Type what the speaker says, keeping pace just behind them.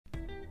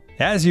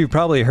As you've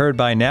probably heard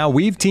by now,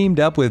 we've teamed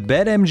up with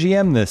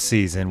BetMGM this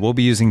season. We'll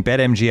be using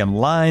BetMGM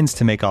lines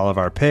to make all of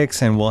our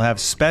picks, and we'll have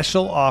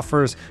special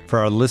offers for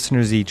our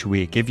listeners each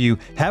week. If you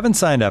haven't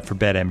signed up for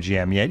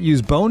BetMGM yet,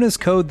 use bonus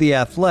code The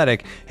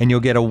Athletic, and you'll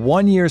get a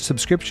 1-year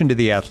subscription to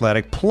The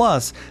Athletic,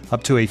 plus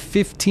up to a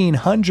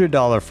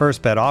 $1,500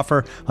 first bet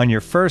offer on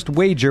your first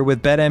wager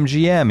with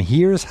BetMGM.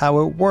 Here's how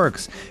it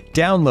works.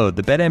 Download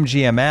the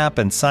BetMGM app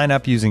and sign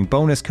up using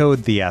bonus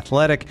code The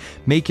Athletic.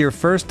 Make your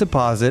first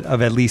deposit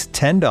of at least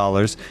 $10.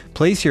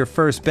 Place your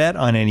first bet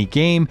on any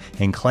game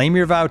and claim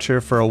your voucher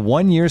for a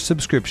 1-year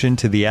subscription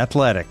to The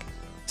Athletic.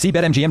 See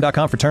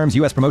BetMGM.com for terms.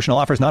 U.S. promotional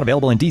offers not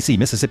available in D.C.,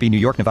 Mississippi, New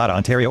York, Nevada,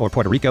 Ontario, or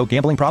Puerto Rico.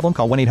 Gambling problem?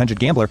 Call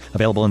 1-800-GAMBLER.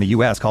 Available in the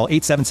U.S. Call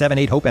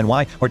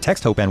 877-8-HOPE-NY or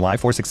text HOPE-NY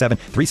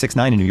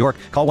 467-369 in New York.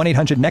 Call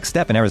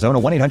 1-800-NEXT-STEP in Arizona.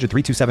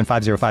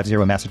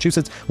 1-800-327-5050 in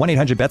Massachusetts.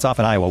 1-800-BETS-OFF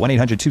in Iowa.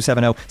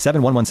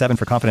 1-800-270-7117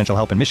 for confidential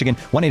help in Michigan.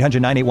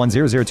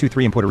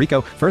 1-800-981-0023 in Puerto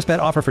Rico. First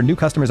bet offer for new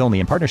customers only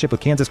in partnership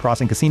with Kansas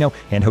Crossing Casino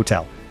and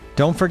Hotel.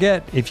 Don't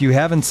forget, if you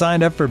haven't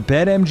signed up for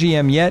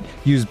BetMGM yet,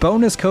 use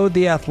bonus code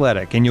The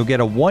Athletic, and you'll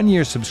get a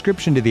 1-year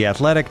subscription to The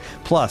Athletic,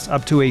 plus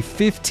up to a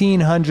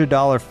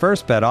 $1,500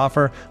 first bet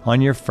offer on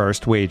your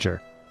first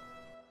wager.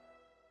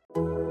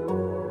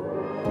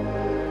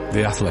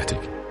 The Athletic.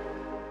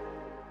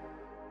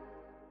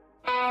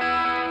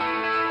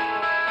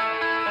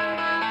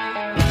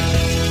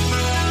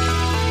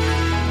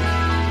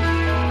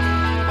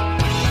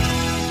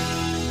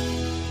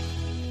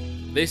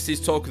 This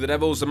is Talk of the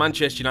Devils, a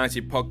Manchester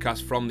United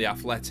podcast from The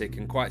Athletic,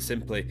 and quite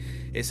simply,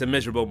 it's a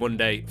miserable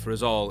Monday for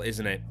us all,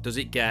 isn't it? Does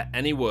it get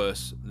any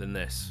worse than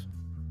this?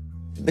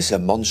 This is a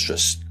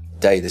monstrous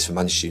day, this for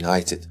Manchester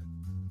United.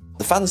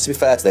 The fans, to be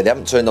fair to them, they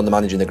haven't turned on the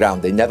manager in the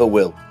ground, they never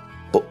will.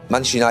 But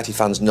Manchester United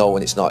fans know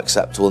when it's not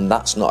acceptable, and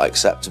that's not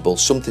acceptable.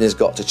 Something has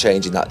got to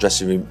change in that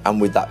dressing room and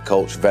with that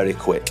coach very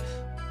quick.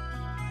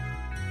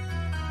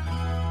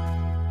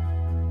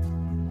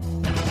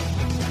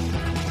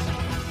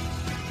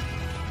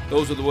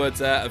 Those are the words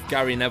there of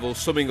Gary Neville,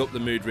 summing up the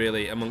mood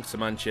really amongst the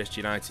Manchester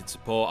United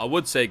support. I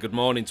would say good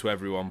morning to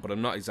everyone, but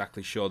I'm not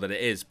exactly sure that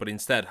it is. But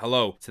instead,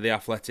 hello to the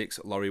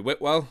Athletic's Laurie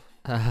Whitwell.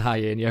 Hi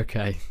Ian, you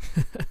okay?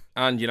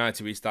 And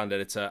United We Stand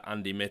editor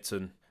Andy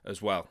Mitten as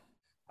well.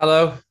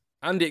 Hello.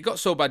 Andy, it got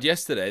so bad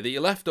yesterday that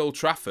you left Old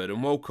Trafford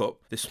and woke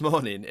up this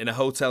morning in a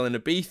hotel in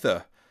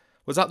Ibiza.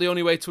 Was that the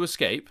only way to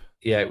escape?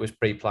 Yeah, it was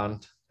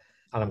pre-planned.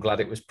 And I'm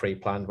glad it was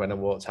pre-planned when I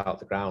walked out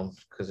the ground,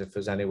 because if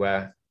there's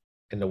anywhere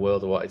in the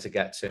world I wanted to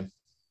get to,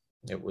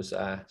 it was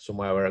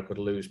somewhere where I could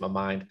lose my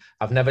mind.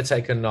 I've never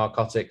taken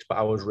narcotics, but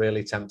I was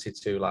really tempted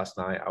to last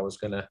night. I was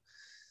up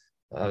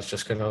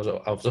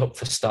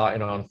for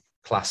starting on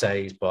Class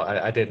A's, but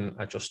I didn't.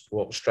 I just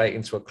walked straight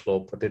into a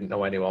club. I didn't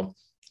know anyone.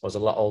 I was a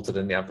lot older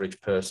than the average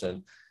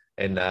person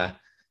in there,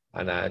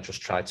 and I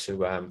just tried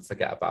to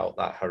forget about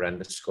that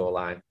horrendous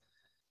scoreline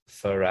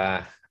for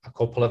a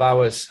couple of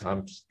hours.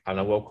 And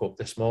I woke up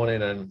this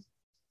morning and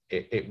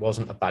it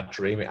wasn't a bad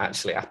dream. It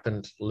actually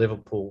happened.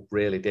 Liverpool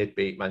really did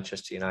beat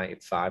Manchester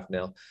United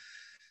 5-0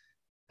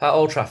 at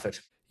Old Trafford.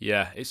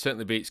 Yeah, it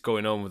certainly beats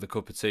going home with a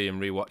cup of tea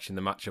and rewatching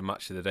the match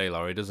of the day,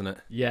 Laurie, doesn't it?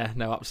 Yeah,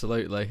 no,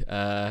 absolutely.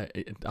 I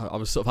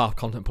was sort of half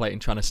contemplating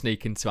trying to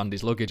sneak into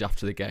Andy's luggage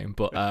after the game,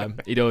 but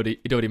he'd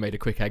already made a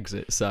quick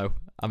exit, so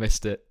I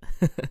missed it.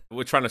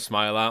 We're trying to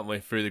smile, aren't we,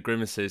 through the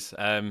grimaces.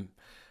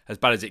 As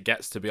bad as it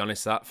gets, to be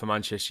honest, that for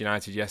Manchester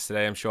United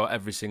yesterday. I'm sure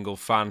every single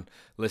fan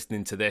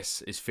listening to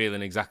this is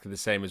feeling exactly the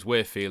same as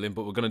we're feeling,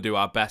 but we're going to do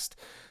our best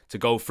to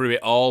go through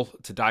it all,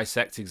 to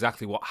dissect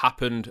exactly what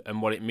happened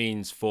and what it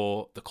means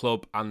for the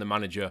club and the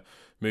manager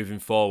moving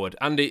forward.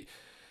 Andy,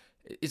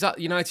 is that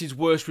United's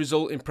worst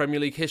result in Premier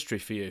League history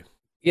for you?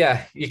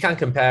 Yeah, you can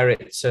compare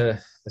it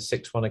to the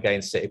 6-1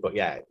 against City, but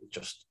yeah,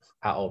 just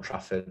at Old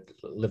Trafford,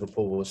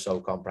 Liverpool was so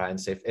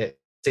comprehensive.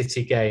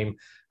 City game,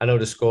 I know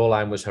the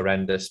scoreline was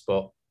horrendous,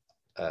 but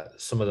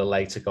some of the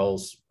later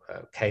goals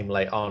came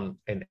late on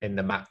in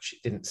the match.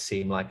 It didn't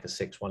seem like a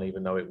 6-1,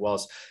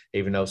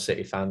 even though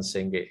City fans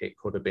think it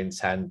could have been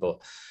 10.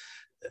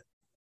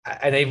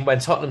 And even when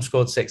Tottenham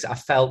scored 6, I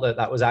felt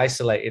that was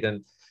isolated,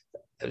 and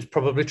it was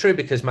probably true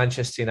because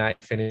Manchester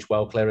United finished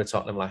well clear of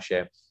Tottenham last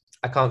year.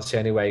 I can't see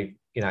any way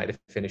United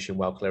finishing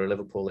well clear of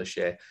Liverpool this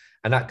year,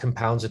 and that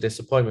compounds a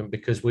disappointment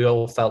because we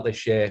all felt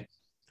this year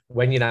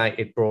when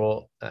United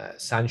brought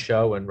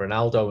Sancho and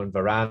Ronaldo and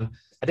Varane.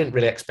 I didn't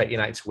really expect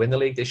United to win the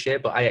league this year,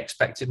 but I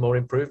expected more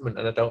improvement,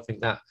 and I don't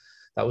think that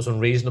was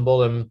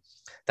unreasonable, and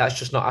that's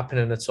just not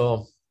happening at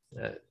all.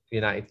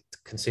 United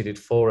conceded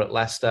 4 at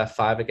Leicester,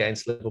 5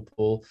 against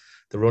Liverpool.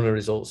 The run of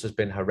results has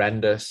been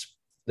horrendous.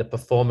 The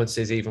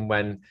performances, even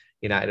when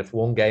United have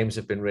won games,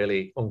 have been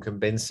really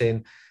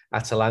unconvincing.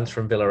 Atalanta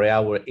and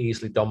Villarreal were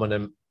easily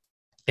dominant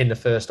in the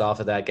first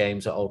half of their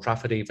games at Old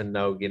Trafford, even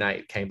though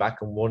United came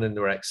back and won, and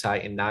there were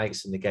exciting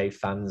nights and they gave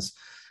fans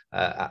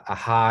a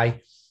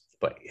high.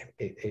 But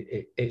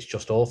it's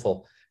just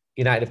awful.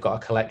 United have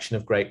got a collection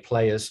of great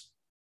players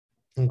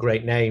and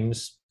great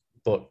names,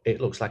 but it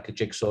looks like a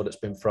jigsaw that's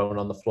been thrown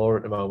on the floor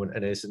at the moment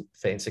and isn't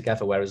fitting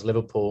together. Whereas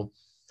Liverpool,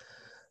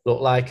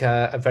 looked like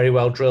a very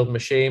well-drilled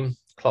machine.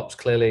 Klopp's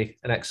clearly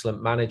an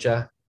excellent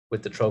manager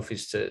with the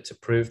trophies to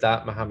prove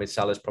that. Mohamed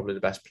Salah is probably the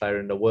best player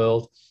in the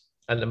world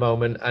at the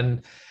moment.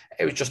 And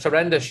it was just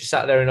horrendous. You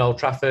sat there in Old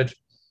Trafford,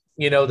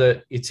 you know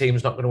that your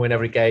team's not going to win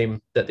every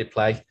game that they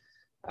play.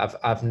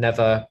 I've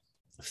never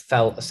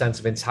felt a sense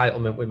of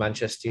entitlement with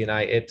Manchester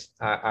United.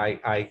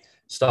 I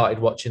started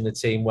watching the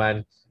team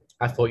when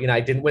I thought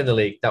United didn't win the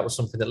league. That was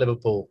something that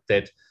Liverpool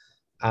did.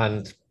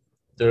 And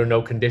there are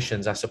no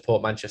conditions. I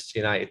support Manchester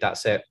United.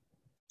 That's it.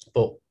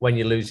 But when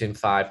you're losing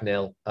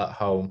 5-0 at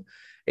home,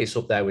 it's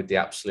up there with the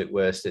absolute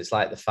worst. It's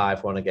like the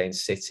 5-1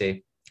 against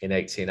City in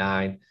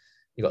 '89.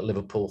 You've got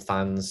Liverpool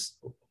fans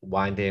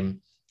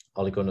winding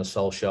Ole Gunnar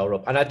Solskjaer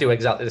up. And I'd do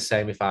exactly the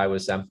same if I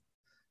was them.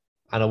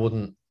 And I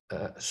wouldn't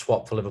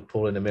swap for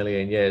Liverpool in a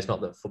million years.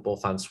 Not that football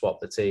fans swap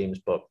the teams,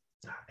 but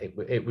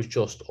it was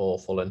just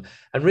awful. And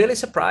really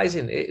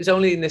surprising. It was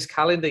only in this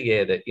calendar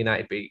year that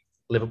United beat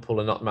Liverpool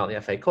and knocked them out in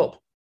the FA Cup.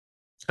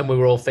 And we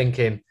were all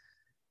thinking,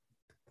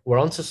 we're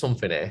onto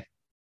something here.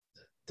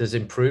 There's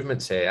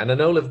improvements here. And I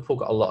know Liverpool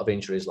got a lot of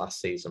injuries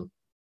last season,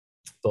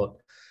 but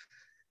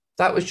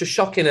that was just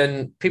shocking.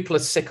 And people are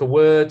sick of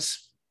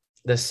words.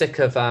 They're sick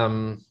of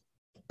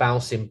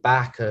bouncing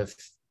back, of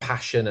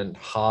passion and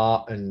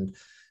heart. And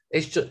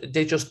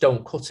they just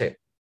don't cut it.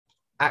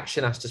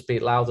 Action has to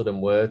speak louder than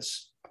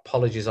words.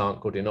 Apologies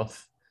aren't good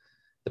enough.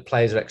 The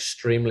players are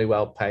extremely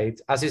well paid,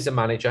 as is the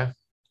manager.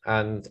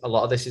 And a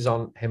lot of this is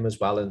on him as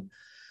well. And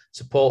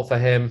support for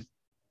him,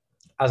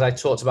 as I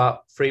talked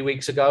about 3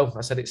 weeks ago,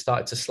 I said it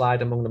started to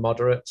slide among the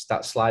moderates.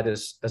 That slide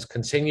has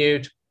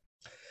continued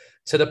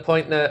to the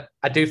point that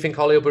I do think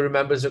Ole will be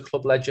remembered as a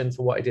club legend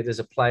for what he did as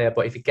a player.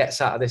 But if he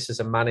gets out of this as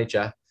a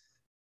manager,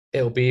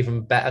 it'll be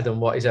even better than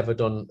what he's ever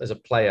done as a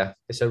player.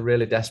 It's a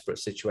really desperate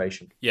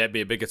situation. Yeah, it'd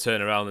be a bigger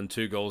turnaround than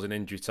 2 goals in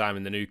injury time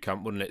in the Nou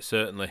Camp, wouldn't it?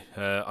 Certainly,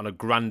 on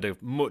a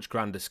much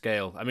grander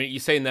scale. I mean, you're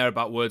saying there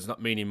about words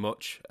not meaning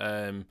much.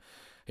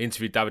 He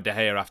interviewed David De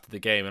Gea after the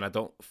game, and I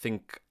don't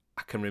think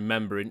I can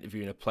remember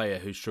interviewing a player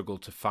who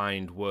struggled to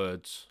find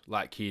words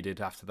like he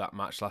did after that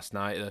match last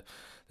night.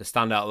 The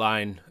standout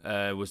line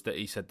was that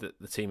he said that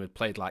the team had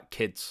played like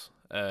kids,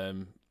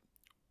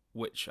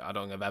 which I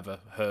don't think I've ever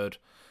heard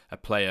a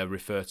player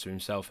refer to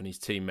himself and his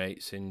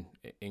teammates in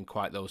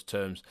quite those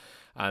terms.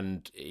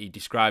 And he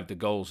described the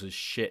goals as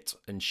shit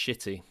and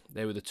shitty.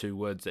 They were the 2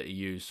 words that he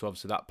used. So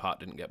obviously that part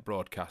didn't get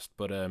broadcast,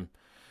 but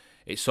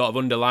it sort of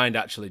underlined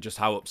actually just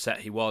how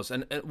upset he was.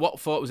 And what I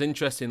thought was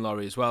interesting,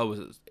 Laurie, as well, was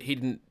that he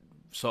didn't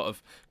sort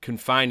of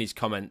confine his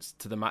comments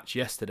to the match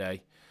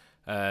yesterday.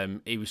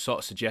 He was sort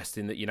of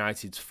suggesting that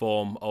United's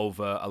form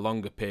over a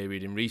longer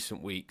period in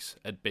recent weeks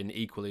had been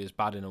equally as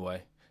bad in a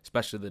way,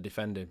 especially the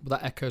defending.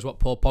 But that echoes what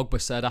Paul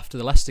Pogba said after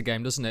the Leicester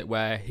game, doesn't it?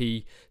 Where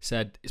he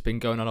said it's been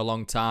going on a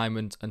long time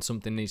and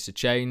something needs to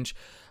change,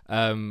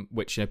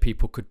 which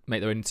people could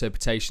make their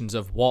interpretations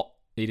of what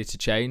needed to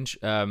change.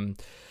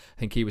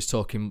 I think he was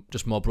talking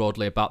just more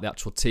broadly about the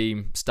actual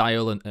team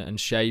style and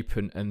shape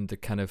and the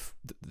kind of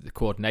the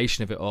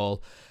coordination of it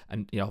all.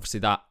 And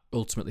obviously that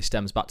ultimately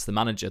stems back to the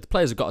manager. The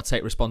players have got to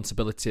take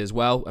responsibility as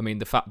well. I mean,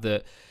 the fact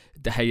that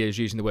De Gea is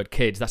using the word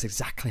kids, that's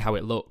exactly how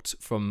it looked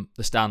from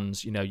the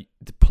stands. The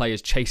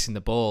players chasing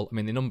the ball. I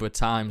mean, the number of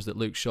times that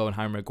Luke Shaw and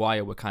Harry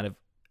Maguire were kind of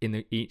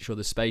in each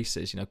other's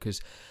spaces, because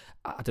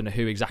I don't know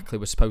who exactly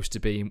was supposed to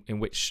be in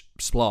which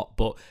slot,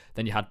 but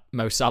then you had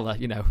Mo Salah,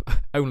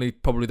 only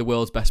probably the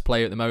world's best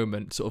player at the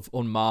moment, sort of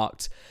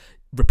unmarked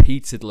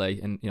repeatedly,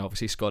 and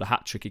obviously scored a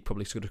hat-trick. He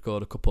probably should have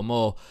scored a couple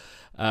more,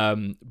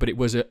 but it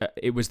was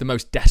the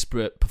most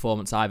desperate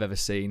performance I've ever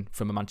seen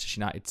from a Manchester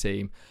United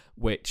team,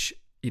 which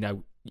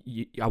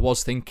I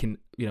was thinking,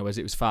 as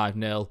it was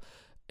 5-0,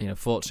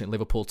 fortunately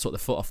Liverpool took the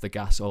foot off the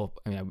gas, or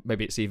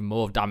maybe it's even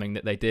more damning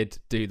that they did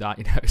do that.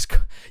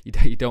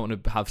 You don't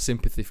want to have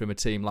sympathy from a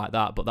team like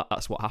that, but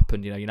that's what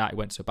happened. United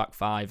went to a back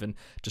 5 and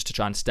just to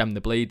try and stem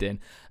the bleeding.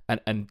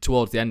 And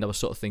towards the end, I was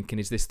sort of thinking,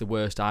 is this the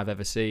worst I've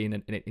ever seen?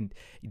 And in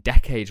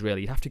decades,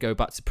 really, you'd have to go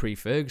back to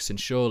pre-Ferguson,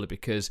 surely,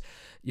 because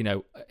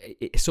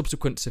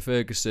subsequent to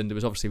Ferguson, there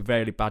was obviously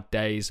very bad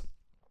days,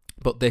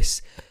 but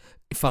this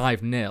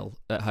 5-0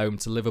 at home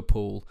to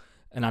Liverpool.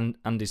 And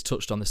Andy's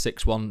touched on the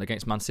 6-1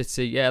 against Man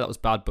City. Yeah, that was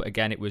bad, but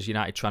again, it was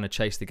United trying to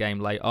chase the game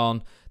late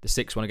on. The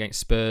 6-1 against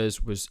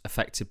Spurs was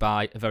affected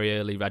by a very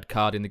early red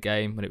card in the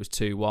game when it was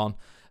 2-1,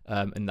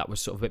 and that was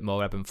sort of a bit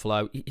more ebb and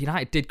flow.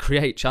 United did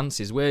create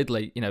chances,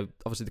 weirdly.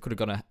 Obviously they could have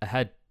gone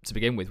ahead to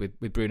begin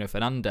with Bruno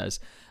Fernandes,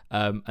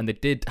 and they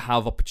did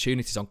have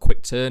opportunities on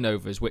quick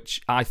turnovers,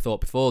 which I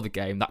thought before the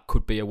game that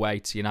could be a way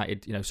to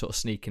United, sort of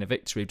sneaking a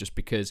victory, just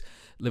because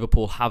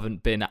Liverpool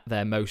haven't been at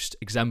their most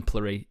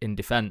exemplary in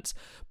defence.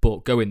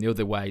 But going the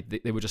other way,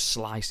 they were just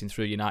slicing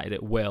through United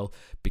at will,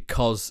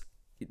 because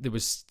there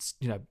was,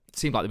 it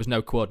seemed like there was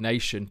no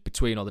coordination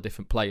between all the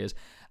different players.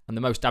 And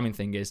the most damning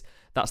thing is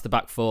that's the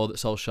back 4 that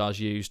Solskjaer's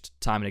used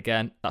time and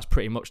again. That's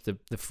pretty much the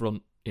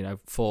front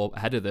 4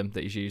 ahead of them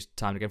that he's used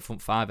time and again,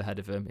 front 5 ahead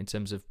of him in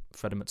terms of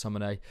Fred and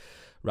McTominay,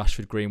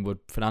 Rashford, Greenwood,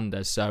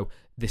 Fernandes. So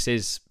this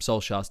is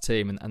Solskjaer's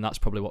team, and that's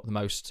probably what the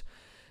most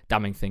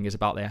damning thing is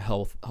about their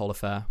whole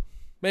affair.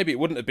 Maybe it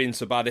wouldn't have been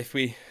so bad if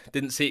we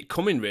didn't see it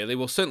coming, really.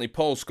 Well, certainly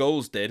Paul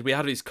Scholes did. We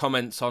had his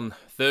comments on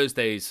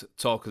Thursday's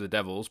Talk of the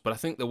Devils, but I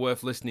think they're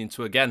worth listening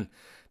to again,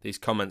 these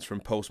comments from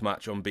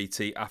post-match on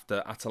BT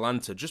after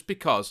Atalanta, just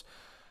because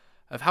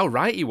of how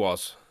right he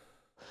was.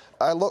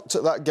 I looked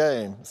at that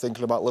game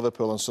thinking about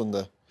Liverpool on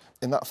Sunday.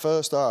 In that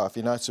first half,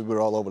 United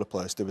were all over the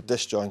place. They were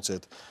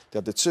disjointed. They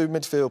had the two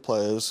midfield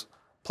players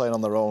playing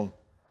on their own.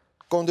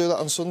 Go and do that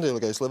on Sunday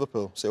against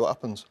Liverpool. See what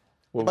happens.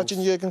 Well,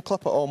 imagine Jurgen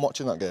Klopp at home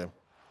watching that game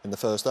in the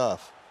first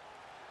half,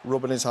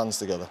 rubbing his hands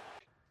together.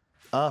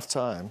 Half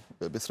time,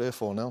 it'll be 3 or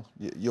 4-0.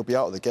 You'll be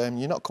out of the game.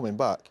 You're not coming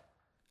back.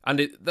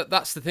 And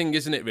that's the thing,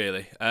 isn't it,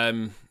 really?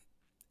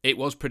 It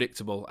was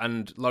predictable.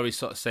 And Laurie's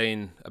sort of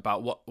saying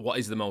about what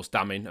is the most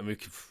damning, and we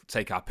could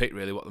take our pick,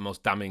 really, what the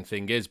most damning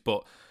thing is.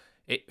 But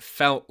it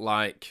felt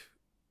like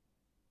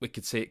we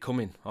could see it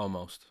coming,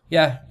 almost.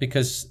 Yeah,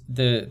 because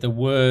the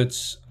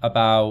words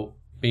about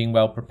being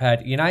well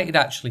prepared, United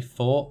actually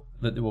thought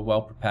that they were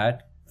well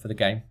prepared for the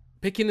game.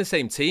 Picking the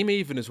same team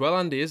even as well,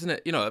 Andy, isn't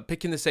it? You know,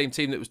 picking the same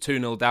team that was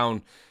 2-0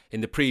 down in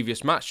the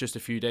previous match just a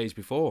few days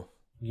before.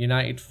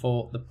 United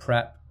thought the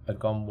prep had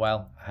gone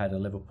well ahead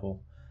of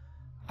Liverpool.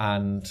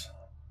 And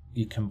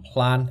you can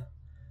plan,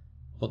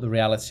 but the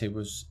reality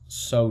was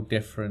so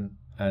different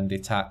and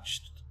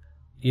detached.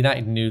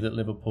 United knew that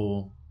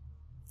Liverpool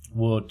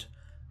would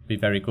be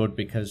very good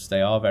because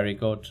they are very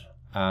good,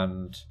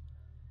 and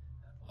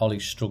Ollie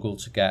struggled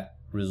to get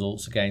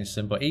results against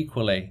them. But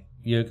equally,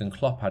 Jurgen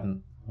Klopp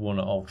hadn't won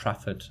at Old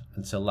Trafford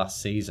until last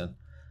season,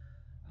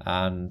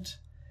 and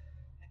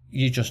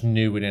you just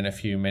knew within a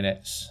few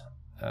minutes.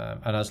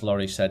 And as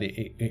Laurie said,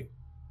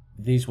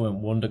 these weren't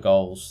wonder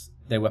goals.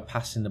 They were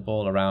passing the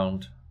ball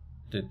around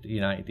the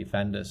United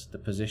defenders. The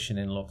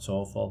positioning looked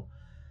awful.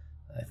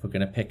 If we're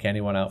going to pick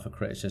anyone out for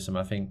criticism,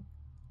 I think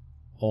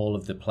all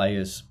of the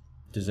players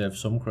deserve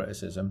some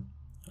criticism.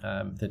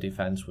 The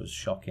defence was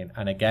shocking.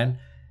 And again,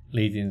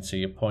 leading to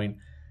your point,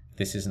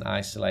 this isn't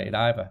isolated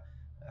either.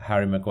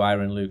 Harry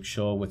Maguire and Luke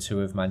Shaw were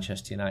two of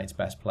Manchester United's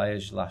best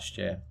players last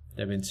year.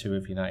 They've been two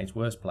of United's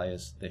worst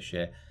players this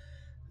year.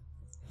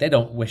 They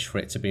don't wish for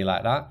it to be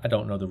like that. I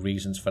don't know the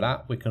reasons for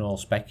that. We can all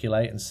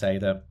speculate and say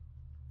that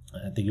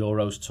the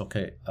Euros took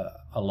a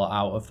lot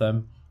out of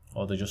them,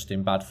 or they're just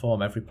in bad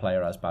form. Every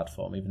player has bad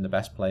form. Even the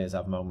best players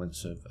have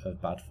moments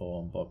of bad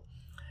form. But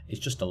it's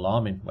just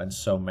alarming when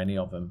so many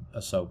of them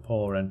are so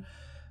poor. And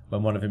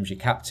when one of them's your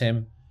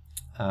captain,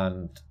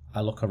 and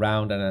I look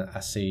around and I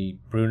see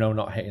Bruno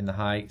not hitting the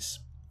heights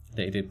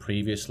that he did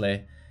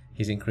previously.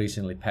 He's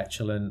increasingly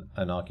petulant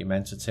and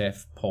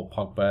argumentative. Paul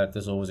Pogba,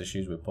 there's always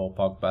issues with Paul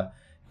Pogba.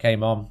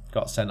 Came on,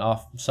 got sent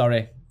off.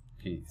 Sorry,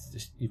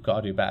 you've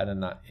got to do better than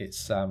that.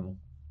 It's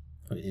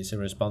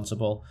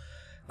irresponsible.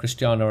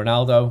 Cristiano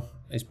Ronaldo,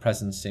 his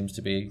presence seems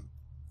to be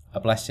a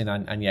blessing,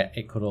 and yet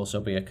it could also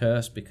be a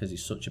curse because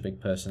he's such a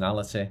big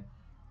personality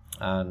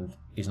and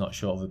he's not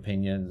short of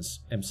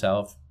opinions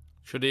himself.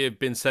 Should he have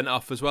been sent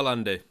off as well,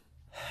 Andy?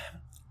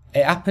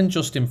 It happened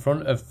just in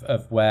front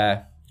of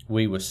where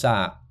we were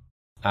sat,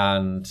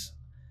 and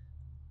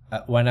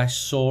when I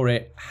saw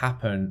it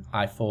happen,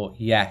 I thought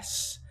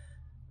yes,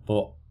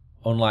 but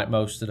unlike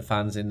most of the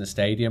fans in the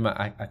stadium,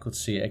 I could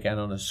see it again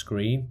on a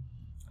screen,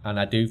 and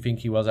I do think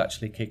he was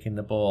actually kicking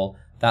the ball.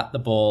 That the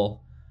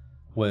ball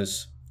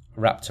was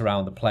wrapped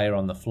around the player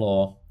on the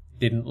floor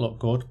didn't look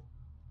good.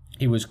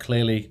 He was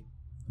clearly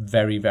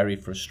very, very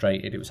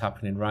frustrated. It was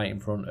happening right in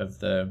front of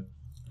the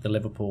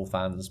Liverpool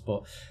fans,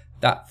 but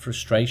that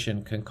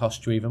frustration can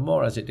cost you even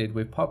more, as it did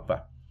with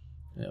Pogba.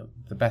 You know,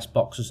 the best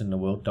boxers in the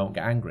world don't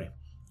get angry.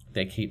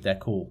 They keep their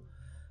cool.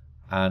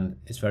 And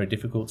it's very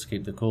difficult to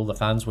keep the cool. The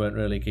fans weren't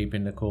really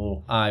keeping the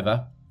cool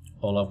either.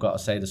 All I've got to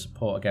say, the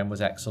support again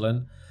was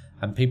excellent.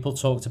 And people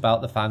talked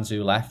about the fans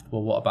who left.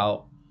 Well, what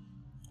about,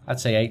 I'd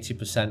say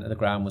 80% of the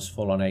ground was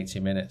full on 80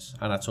 minutes.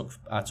 And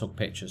I took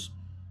pictures.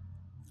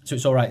 So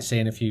it's all right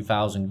seeing a few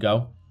thousand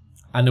go.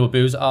 And there were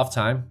boos at half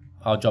time.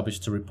 Our job is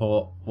to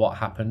report what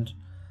happened.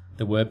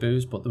 There were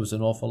boos, but there was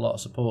an awful lot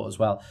of support as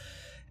well.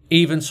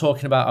 Even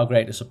talking about how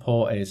great the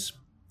support is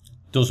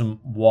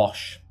doesn't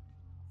wash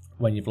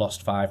when you've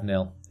lost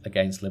 5-0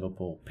 against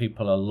Liverpool.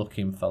 People are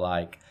looking for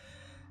like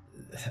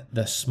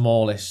the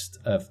smallest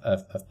of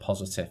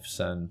positives.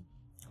 And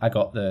I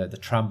got the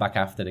tram back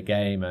after the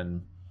game,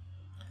 and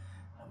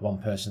one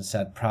person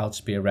said, proud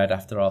to be a Red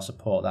after our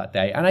support that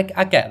day. And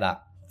I get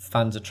that.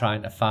 Fans are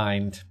trying to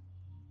find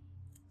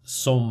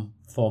some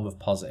form of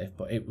positive,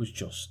 but it was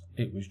just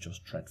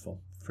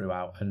dreadful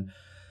throughout. And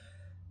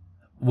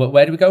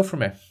where do we go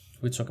from here?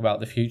 We talk about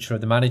the future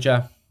of the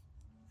manager.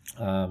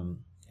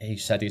 He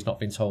said he's not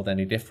been told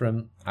any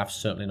different. I've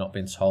certainly not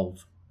been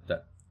told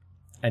that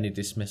any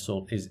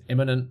dismissal is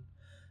imminent.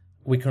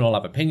 We can all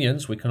have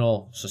opinions. We can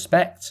all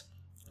suspect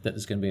that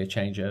there's going to be a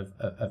change of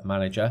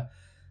manager.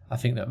 I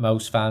think that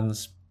most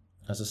fans,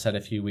 as I said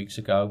a few weeks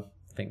ago,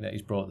 think that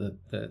he's brought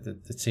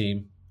the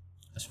team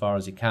as far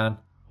as he can,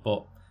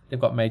 but they've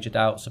got major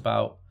doubts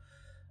about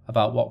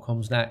what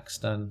comes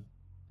next. And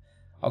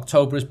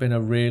October has been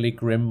a really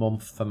grim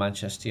month for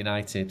Manchester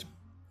United,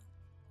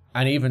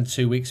 and even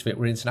 2 weeks of it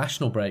were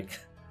international break.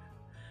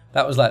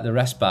 That was like the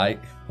respite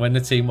when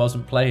the team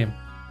wasn't playing.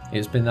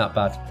 It's been that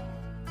bad.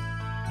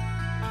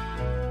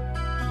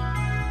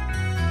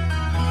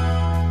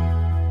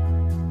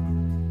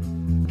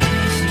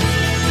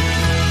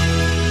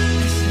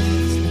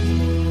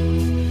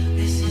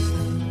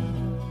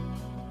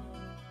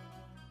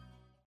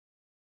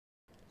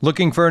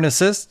 Looking for an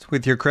assist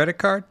with your credit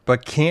card,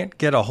 but can't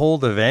get a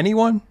hold of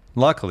anyone?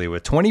 Luckily,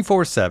 with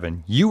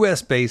 24/7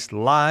 US-based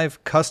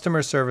live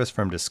customer service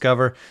from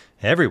Discover,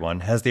 everyone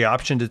has the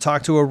option to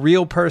talk to a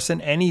real person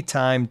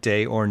anytime,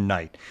 day or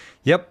night.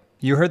 Yep,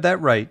 you heard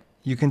that right.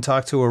 You can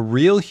talk to a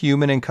real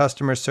human in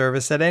customer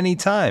service at any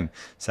time.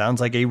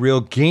 Sounds like a real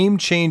game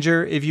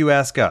changer if you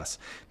ask us.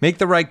 Make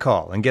the right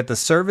call and get the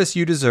service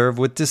you deserve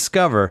with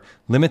Discover.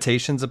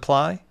 Limitations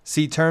apply.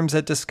 See terms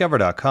at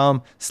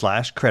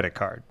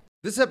discover.com/creditcard.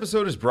 This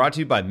episode is brought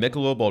to you by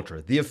Michelob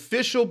Ultra, the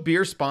official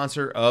beer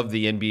sponsor of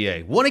the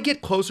NBA. Want to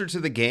get closer to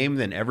the game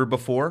than ever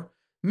before?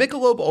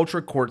 Michelob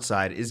Ultra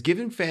Courtside is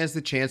giving fans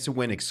the chance to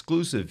win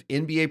exclusive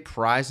NBA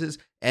prizes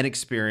and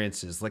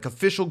experiences like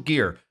official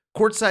gear,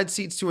 courtside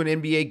seats to an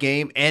NBA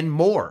game, and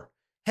more.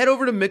 Head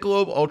over to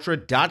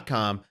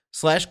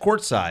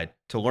MichelobUltra.com/courtside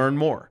to learn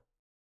more.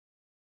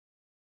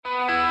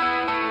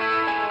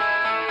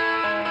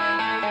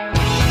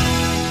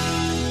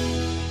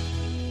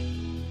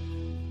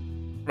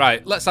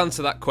 Right, let's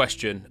answer that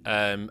question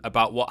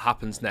about what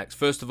happens next.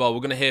 First of all, we're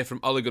going to hear from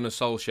Ole Gunnar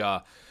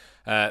Solskjaer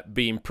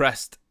being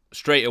pressed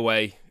straight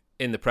away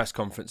in the press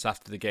conference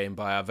after the game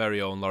by our very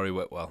own Laurie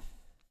Whitwell.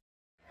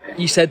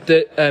 You said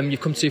that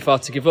you've come too far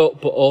to give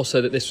up, but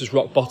also that this was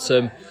rock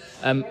bottom.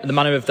 The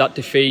manner of that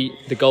defeat,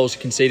 the goals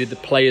you conceded, the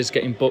players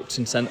getting booked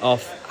and sent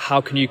off,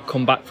 how can you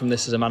come back from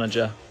this as a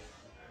manager?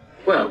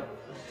 Well,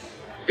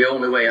 the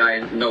only way I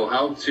know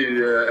how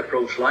to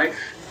approach life,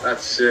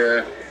 that's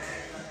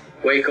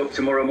wake up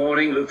tomorrow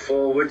morning, look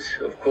forward,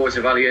 of course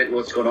evaluate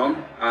what's gone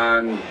on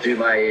and do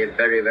my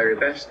very, very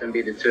best and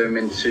be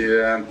determined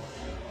to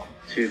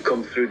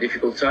come through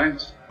difficult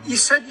times. You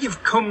said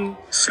you've come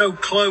so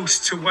close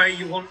to where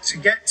you want to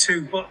get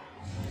to, but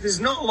there's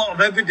not a lot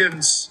of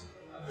evidence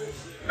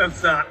of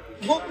that.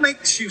 What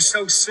makes you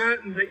so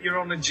certain that you're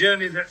on a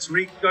journey that's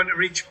going to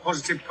reach a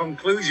positive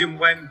conclusion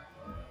when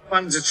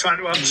fans are trying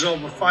to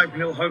absorb a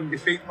 5-0 home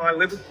defeat by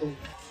Liverpool?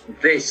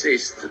 This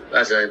is,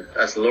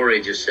 as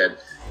Laurie just said,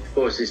 of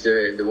course, it's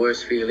the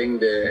worst feeling.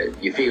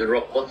 You feel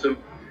rock bottom,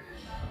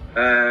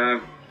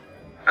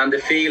 and the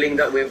feeling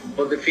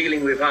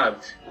we've had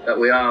that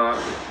we are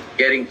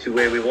getting to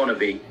where we want to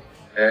be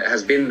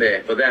has been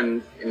there. But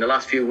then in the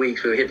last few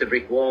weeks, we've hit a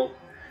brick wall,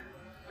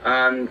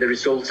 and the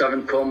results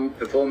haven't come,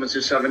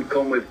 performances haven't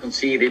come. We've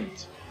conceded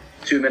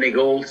too many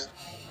goals,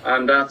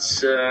 and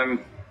that's a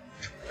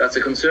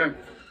concern.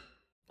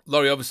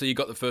 Laurie, obviously you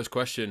got the first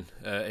question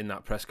in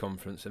that press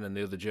conference, and then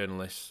the other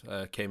journalists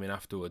came in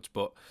afterwards.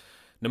 But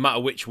no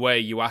matter which way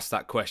you asked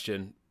that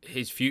question,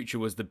 his future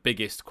was the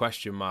biggest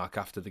question mark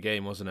after the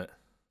game, wasn't it?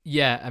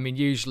 Yeah, I mean,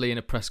 usually in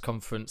a press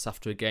conference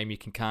after a game, you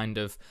can kind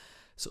of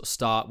sort of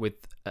start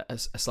with a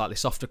slightly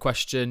softer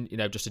question,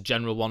 just a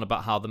general one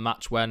about how the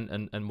match went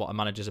and what a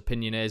manager's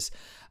opinion is.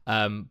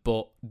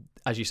 But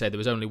as you say, there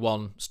was only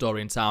one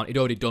story in town. He'd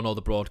already done all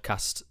the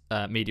broadcast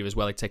media as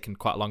well. He'd taken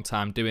quite a long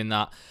time doing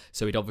that.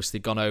 So he'd obviously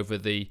gone over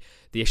the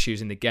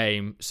issues in the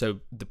game.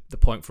 So the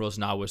point for us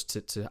now was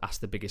to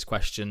ask the biggest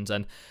questions.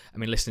 And I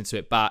mean, listening to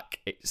it back,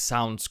 it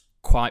sounds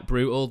quite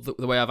brutal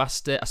the way I've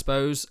asked it, I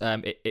suppose.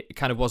 It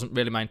kind of wasn't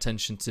really my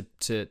intention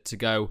to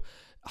go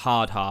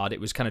hard. It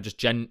was kind of just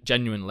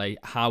genuinely,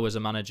 how as a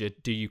manager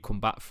do you come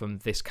back from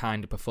this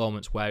kind of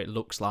performance where it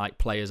looks like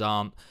players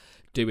aren't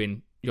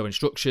doing your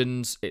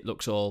instructions, it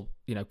looks all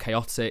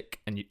chaotic,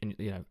 and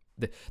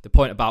the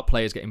point about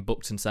players getting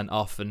booked and sent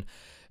off, and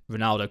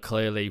Ronaldo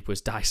clearly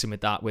was dicing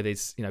with that with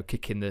his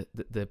kicking the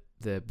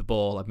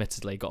ball.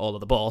 Admittedly, got all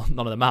of the ball,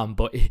 none of the man,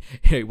 but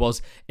it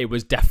was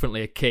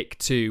definitely a kick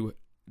to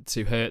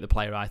hurt the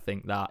player. I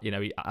think that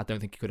I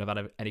don't think he could have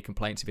had any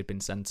complaints if he'd been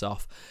sent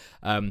off.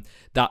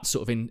 That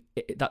sort of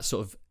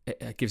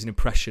gives an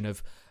impression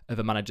of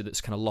a manager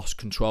that's kind of lost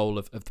control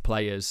of the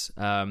players.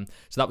 So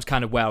that was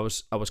kind of where I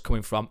was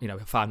coming from. A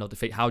 5-0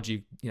 defeat. How do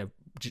you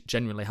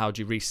genuinely how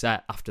do you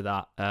reset after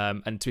that?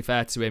 And to be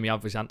fair to him, he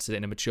obviously answered it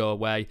in a mature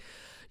way.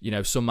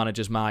 Some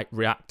managers might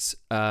react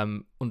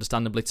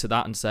understandably to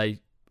that and say,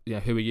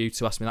 who are you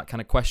to ask me that kind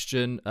of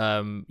question?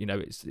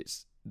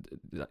 It's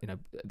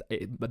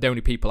the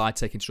only people I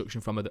take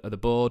instruction from are the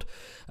board,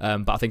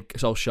 but I think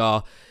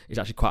Solskjaer is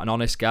actually quite an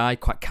honest guy,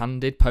 quite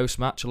candid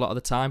post-match a lot of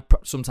the time,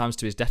 sometimes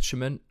to his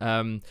detriment.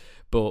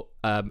 But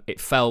it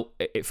felt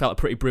a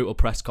pretty brutal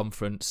press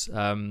conference.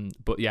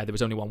 But yeah, there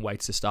was only one way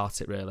to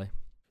start it, really.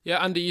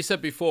 Yeah, Andy, you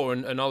said before,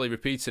 and Ollie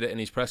repeated it in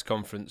his press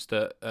conference,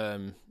 that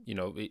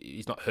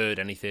he's not heard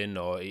anything,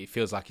 or he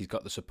feels like he's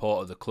got the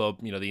support of the club.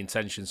 The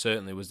intention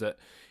certainly was that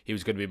he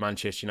was going to be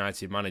Manchester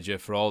United manager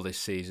for all this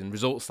season.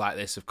 Results like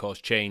this, of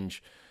course,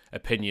 change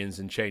opinions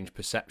and change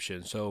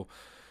perception. So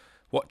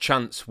what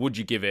chance would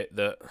you give it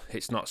that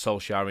it's not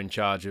Solskjaer in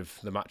charge of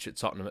the match at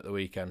Tottenham at the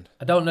weekend?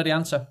 I don't know the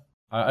answer.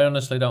 I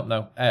honestly don't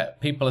know.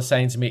 People are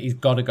saying to me he's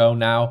got to go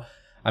now,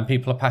 and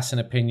people are passing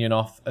opinion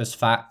off as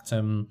fact,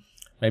 and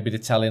maybe they're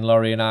telling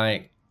Laurie and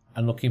I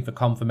and looking for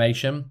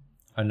confirmation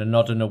and a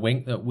nod and a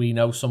wink that we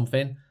know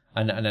something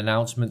and an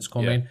announcement's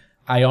coming. Yeah.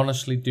 I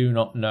honestly do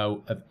not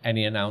know of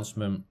any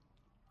announcement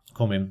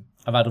coming.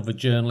 I've had other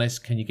journalists,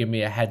 can you give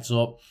me a heads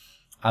up?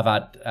 I've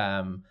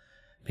had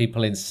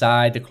people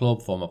inside the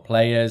club, former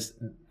players.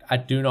 I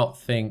do not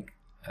think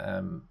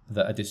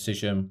that a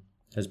decision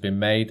has been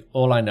made.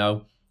 All I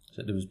know is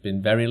that there's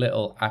been very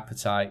little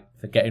appetite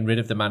for getting rid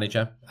of the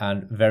manager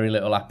and very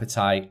little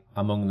appetite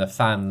among the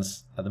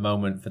fans at the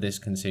moment for this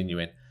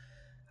continuing.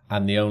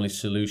 And the only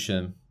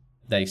solution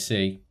they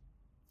see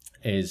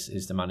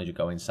is the manager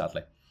going,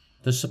 sadly.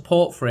 The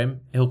support for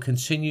him, he'll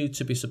continue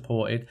to be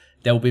supported.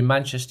 There will be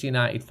Manchester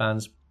United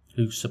fans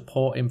who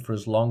support him for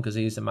as long as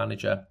he is the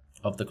manager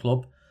of the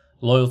club.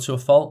 Loyal to a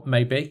fault,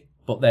 maybe,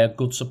 but they're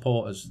good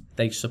supporters.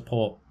 They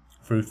support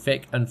through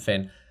thick and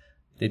thin.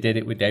 They did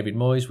it with David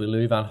Moyes, with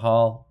Louis van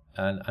Gaal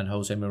and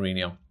Jose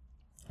Mourinho.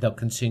 They'll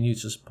continue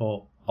to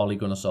support Ole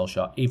Gunnar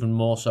Solskjaer, even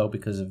more so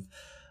because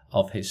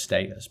of his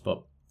status.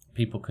 But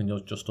people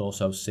can just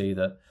also see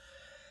that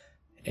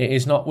it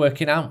is not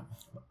working out.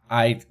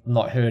 I've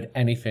not heard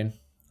anything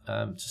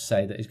to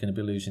say that he's going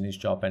to be losing his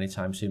job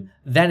anytime soon.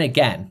 Then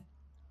again,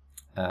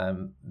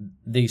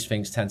 these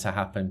things tend to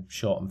happen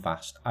short and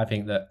fast. I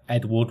think that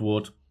Ed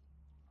Woodward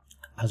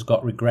has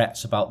got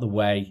regrets about the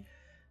way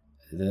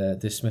the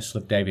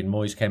dismissal of David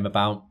Moyes came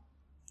about.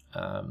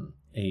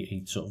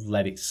 He sort of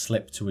let it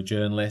slip to a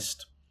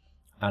journalist,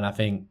 and I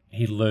think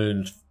he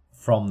learned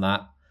from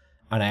that.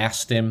 And I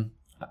asked him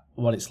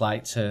what it's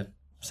like to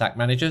sack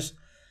managers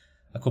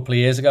a couple of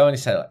years ago, and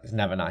he said it's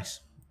never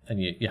nice,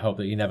 and you hope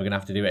that you're never going to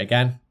have to do it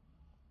again.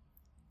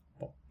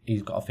 But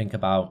he's got to think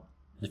about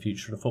the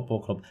future of the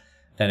football club.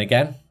 Then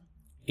again,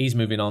 he's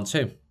moving on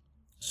too.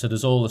 So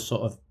there's all the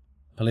sort of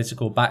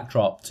political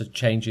backdrop to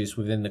changes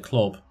within the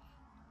club,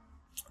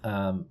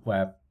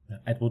 where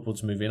Ed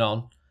Woodward's moving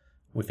on,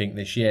 we think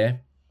this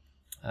year.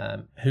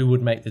 Who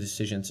would make the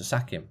decision to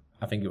sack him?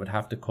 I think it would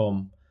have to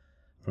come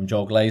from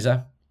Joel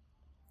Glazer,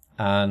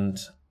 and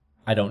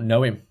I don't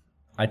know him.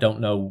 I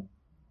don't know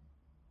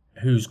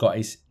who's got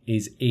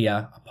his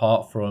ear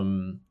apart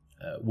from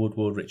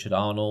Woodward, Richard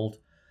Arnold.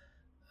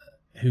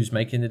 Who's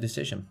making the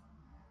decision?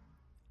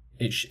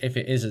 If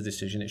it is a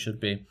decision, it should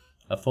be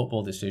a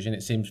football decision.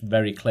 It seems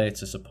very clear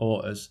to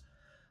supporters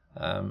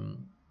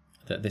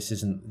that this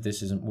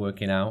isn't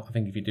working out. I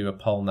think if you do a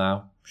poll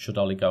now, should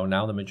Ole go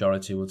now, the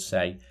majority would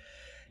say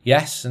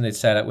yes, and they'd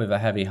say that with a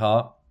heavy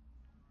heart.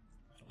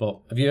 But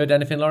have you heard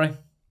anything, Laurie?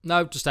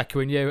 No, just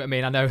echoing you. I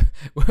mean, I know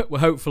we're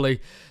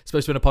hopefully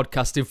supposed to be on a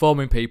podcast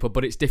informing people,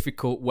 but it's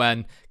difficult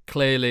when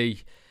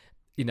clearly,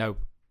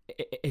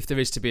 if there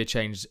is to be a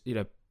change,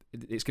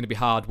 it's going to be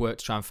hard work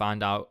to try and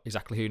find out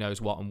exactly who knows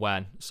what and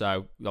when.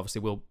 So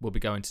obviously we'll be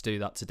going to do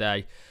that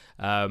today.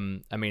 I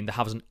mean, there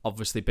hasn't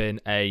obviously been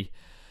a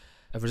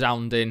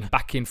resounding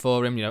backing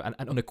for him, an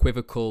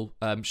unequivocal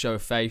show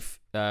of faith.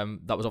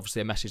 That was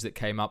obviously a message that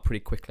came out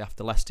pretty quickly after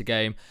the Leicester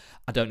game.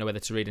 I don't know whether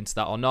to read into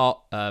that or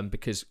not,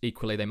 because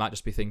equally they might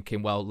just be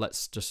thinking, well,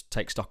 let's just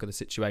take stock of the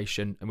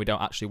situation, and we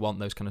don't actually want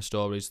those kind of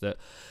stories that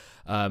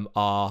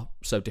are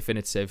so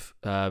definitive.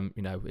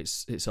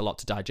 It's a lot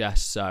to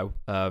digest. So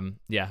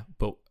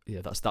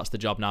that's the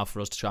job now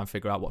for us to try and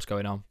figure out what's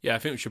going on. Yeah, I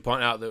think we should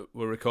point out that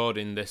we're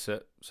recording this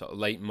at sort of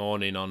late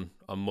morning on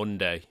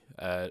Monday.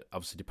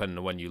 Obviously, depending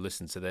on when you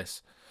listen to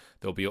this,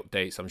 there'll be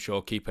updates, I'm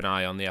sure. Keep an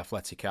eye on the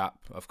Athletic app.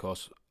 Of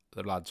course,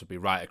 the lads will be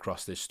right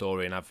across this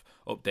story and have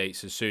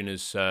updates as soon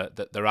as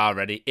that there are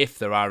any, if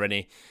there are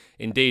any.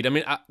 Indeed, I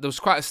mean, there was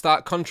quite a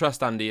stark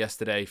contrast, Andy,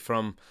 yesterday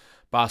from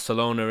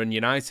Barcelona and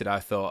United, I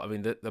thought. I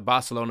mean, the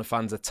Barcelona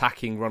fans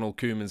attacking Ronald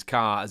Koeman's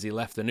car as he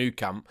left the Nou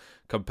Camp,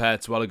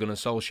 compared to Ole Gunnar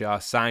Solskjaer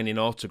signing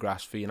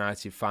autographs for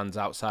United fans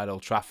outside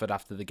Old Trafford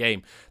after the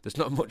game. There's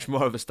not much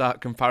more of a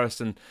stark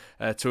comparison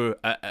to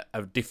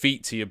a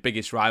defeat to your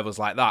biggest rivals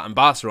like that, and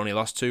Barca only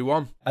lost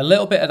 2-1. A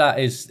little bit of that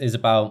is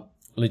about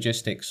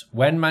logistics.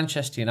 When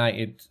Manchester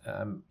United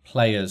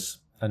players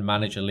and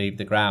manager leave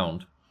the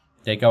ground,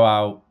 they go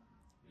out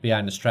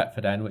behind the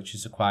Stretford end, which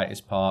is the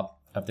quietest part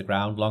of the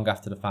ground, long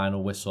after the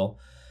final whistle.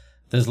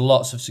 There's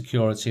lots of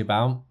security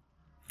about.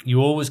 You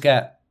always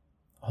get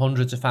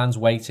hundreds of fans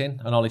waiting,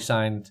 and Ollie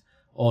signed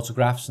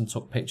autographs and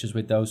took pictures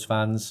with those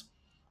fans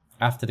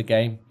after the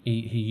game. He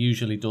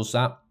usually does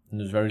that,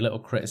 and there's very little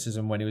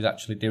criticism when he was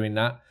actually doing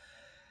that.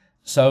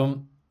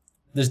 So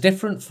there's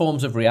different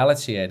forms of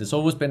reality here. There's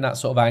always been that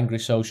sort of angry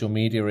social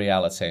media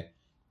reality.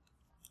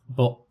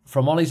 But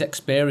from Ollie's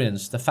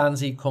experience, the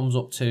fans he comes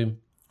up to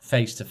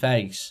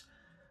face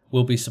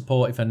will be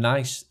supportive and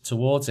nice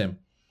towards him.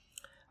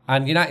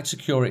 And United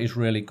security is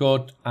really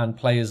good, and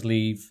players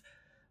leave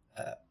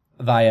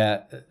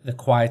via the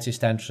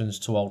quietest entrance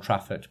to Old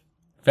Trafford.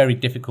 Very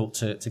difficult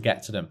to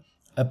get to them.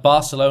 At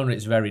Barcelona,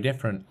 it's very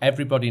different.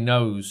 Everybody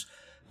knows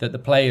that the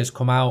players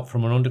come out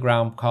from an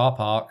underground car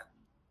park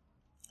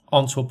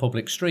onto a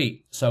public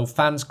street. So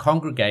fans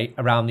congregate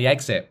around the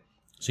exit.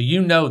 So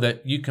you know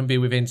that you can be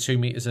within 2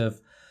 meters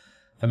of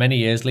for many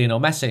years Lionel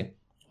Messi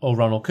or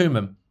Ronald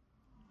Koeman.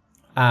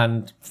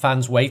 And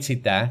fans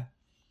waited there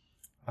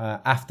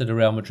after the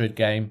Real Madrid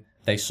game.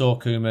 They saw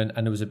Koeman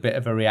and there was a bit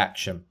of a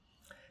reaction.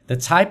 The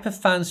type of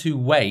fans who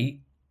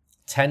wait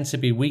tend to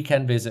be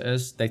weekend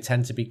visitors. They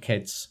tend to be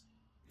kids.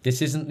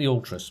 This isn't the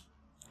Ultras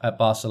at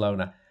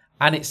Barcelona.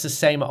 And it's the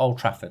same at Old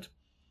Trafford.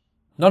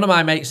 None of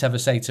my mates ever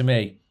say to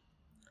me,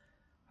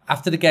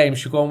 after the game,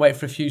 should we go and wait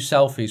for a few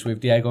selfies with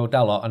Diego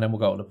Dalot and then we'll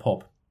go to the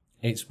pub.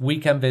 It's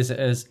weekend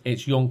visitors,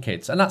 it's young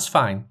kids, and that's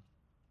fine.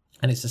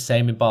 And it's the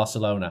same in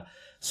Barcelona.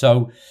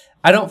 So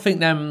I don't think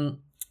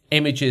them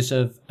images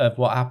of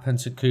what happened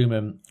to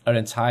Koeman are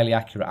entirely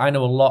accurate. I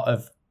know a lot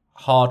of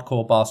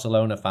hardcore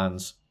Barcelona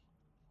fans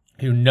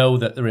who know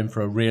that they're in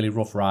for a really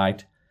rough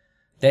ride.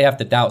 They have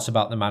the doubts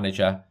about the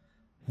manager.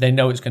 They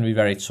know it's going to be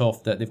very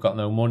tough, that they've got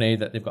no money,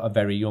 that they've got a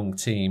very young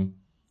team.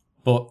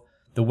 But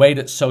the way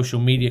that social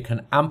media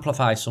can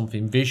amplify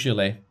something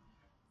visually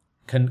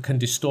can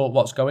distort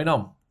what's going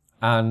on.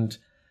 And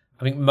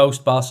I think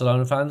most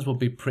Barcelona fans will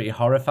be pretty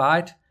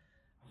horrified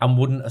and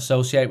wouldn't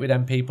associate with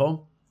them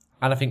people.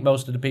 And I think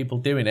most of the people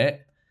doing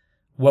it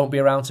won't be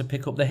around to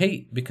pick up the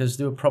heat because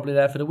they were probably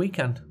there for the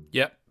weekend.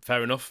 Yeah,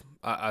 fair enough.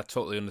 I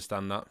totally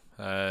understand that.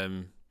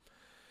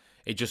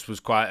 It just was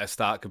quite a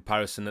stark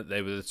comparison that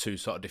they were the two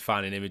sort of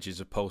defining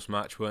images of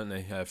post-match, weren't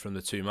they, from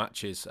the two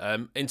matches.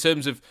 In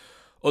terms of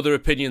other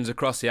opinions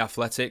across The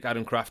Athletic,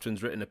 Adam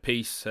Crafton's written a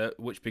piece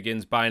which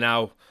begins, "By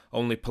now,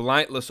 only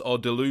politeness or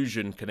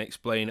delusion can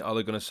explain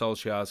Ole Gunnar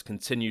Solskjaer's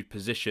continued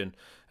position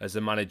as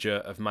the manager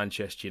of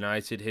Manchester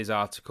United." His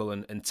article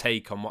and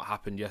take on what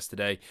happened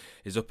yesterday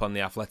is up on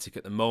The Athletic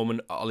at the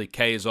moment. Ollie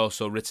Kay has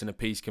also written a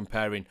piece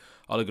comparing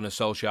Ole Gunnar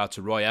Solskjaer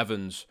to Roy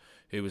Evans,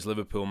 who was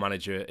Liverpool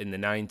manager in the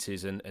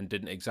 90s and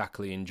didn't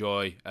exactly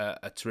enjoy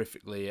a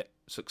terrifically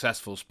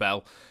successful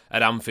spell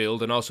at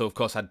Anfield, and also, of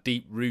course, had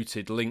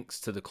deep-rooted links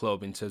to the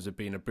club in terms of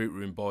being a boot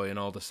room boy and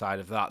all the side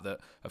of that,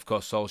 of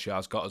course,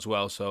 Solskjaer's got as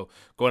well. So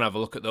go and have a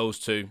look at those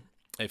two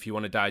if you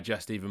want to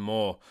digest even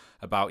more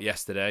about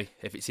yesterday,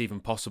 if it's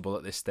even possible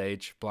at this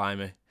stage.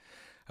 Blimey,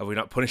 have we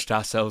not punished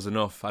ourselves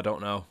enough? I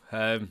don't know.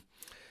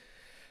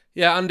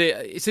 Yeah, Andy,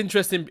 it's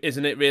interesting,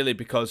 isn't it, really,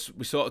 because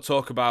we sort of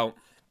talk about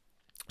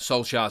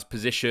Solskjaer's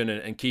position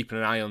and keeping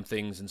an eye on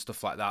things and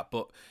stuff like that.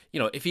 But, you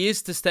know, if he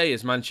is to stay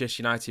as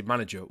Manchester United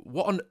manager,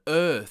 what on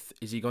earth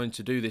is he going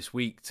to do this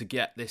week to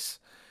get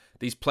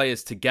these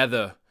players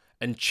together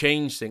and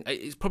change things?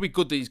 It's probably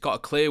good that he's got a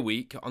clear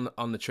week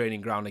on the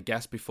training ground, I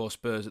guess, before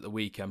Spurs at the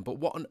weekend. But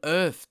what on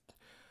earth,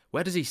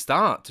 where does he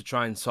start to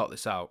try and sort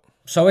this out?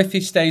 So if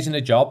he stays in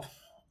a job,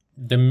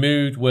 the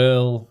mood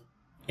will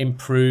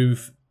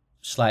improve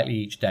slightly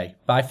each day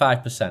by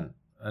 5%.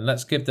 And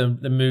let's give them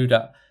the mood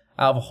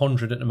out of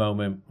 100 at the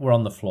moment, we're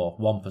on the floor,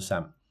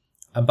 1%.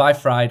 And by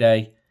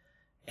Friday,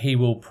 he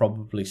will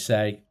probably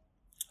say,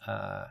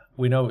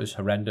 we know it was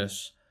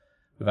horrendous.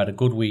 We've had a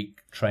good week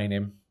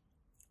training.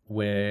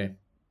 We're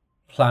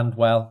planned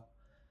well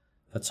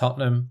for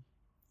Tottenham.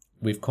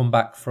 We've come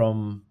back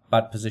from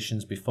bad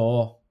positions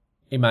before.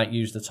 He might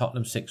use the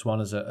Tottenham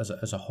 6-1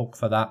 as a hook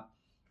for that.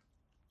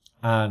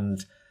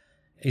 And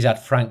he's had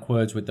frank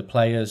words with the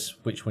players,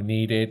 which were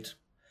needed.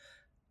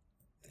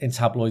 In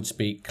tabloid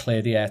speak,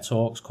 clear the air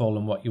talks, call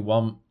them what you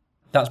want.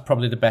 That's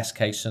probably the best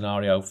case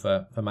scenario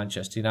for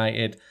Manchester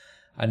United.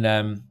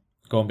 And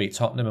go and beat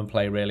Tottenham and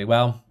play really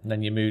well. And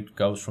then your mood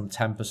goes from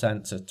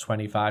 10% to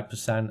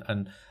 25%.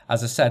 And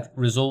as I said,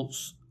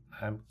 results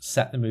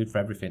set the mood for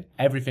everything.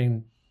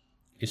 Everything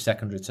is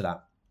secondary to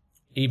that,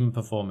 even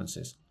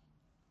performances.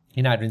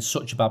 United are in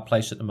such a bad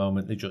place at the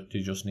moment, they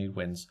just need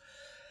wins.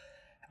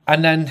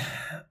 And then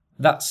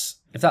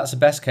if that's the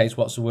best case,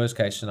 what's the worst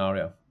case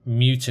scenario?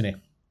 Mutiny.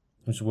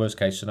 It's the worst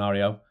case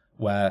scenario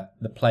where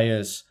the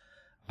players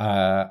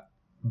are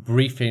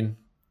briefing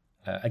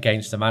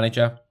against the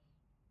manager.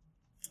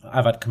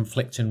 I've had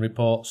conflicting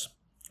reports.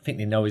 I think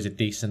they know he's a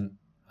decent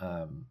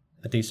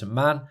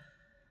man.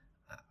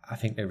 I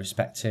think they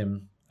respect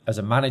him as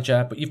a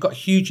manager. But you've got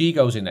huge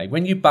egos in there.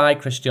 When you buy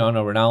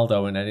Cristiano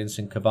Ronaldo and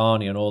Edinson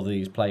Cavani and all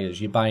these players,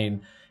 you're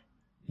buying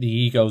the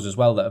egos as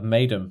well that have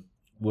made them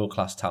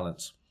world-class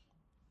talents.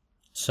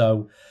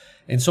 So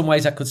in some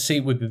ways, I could see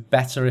it would be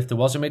better if there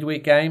was a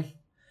midweek game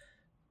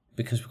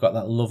because we've got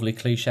that lovely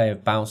cliche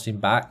of bouncing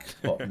back.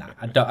 But nah,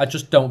 I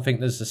just don't think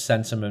there's a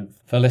sentiment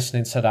for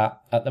listening to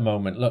that at the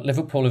moment. Look,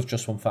 Liverpool have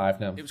just won 5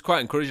 now. It was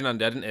quite encouraging,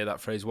 Andy. I didn't hear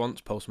that phrase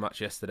once post-match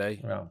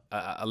yesterday. Yeah.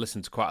 I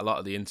listened to quite a lot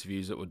of the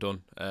interviews that were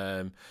done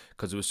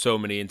because there were so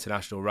many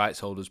international rights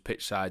holders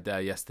pitch side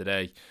there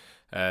yesterday.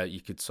 You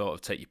could sort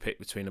of take your pick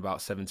between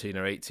about 17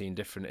 or 18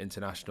 different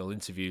international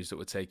interviews that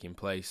were taking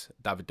place.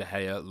 David De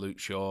Gea, Luke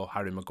Shaw,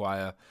 Harry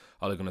Maguire,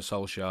 Ole Gunnar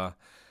Solskjaer.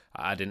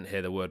 I didn't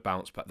hear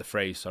the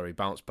phrase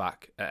bounce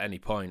back at any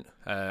point.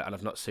 And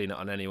I've not seen it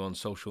on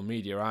anyone's social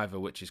media either,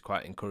 which is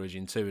quite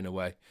encouraging too in a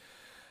way.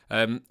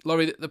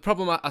 Laurie, the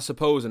problem, I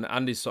suppose, and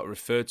Andy's sort of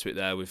referred to it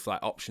there with like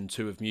option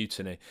 2 of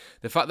mutiny,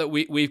 the fact that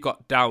we've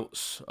got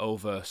doubts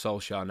over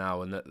Solskjaer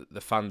now, and that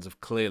the fans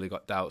have clearly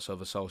got doubts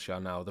over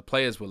Solskjaer now. The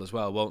players will as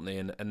well, won't they?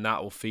 And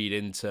that will feed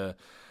into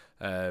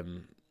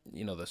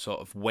the sort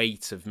of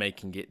weight of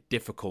making it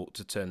difficult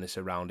to turn this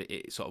around.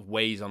 It sort of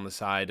weighs on the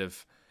side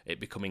of it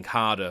becoming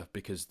harder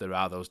because there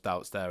are those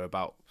doubts there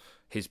about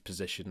his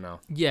position now.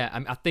 Yeah,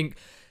 I think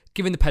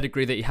given the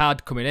pedigree that he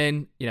had coming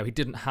in, he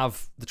didn't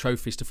have the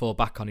trophies to fall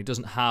back on. He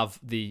doesn't have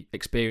the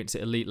experience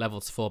at elite level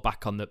to fall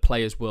back on that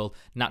players will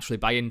naturally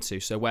buy into.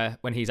 So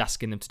when he's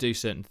asking them to do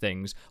certain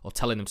things or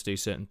telling them to do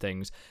certain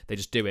things, they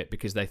just do it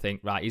because they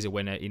think, right, he's a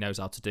winner, he knows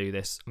how to do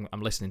this,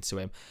 I'm listening to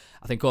him.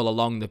 I think all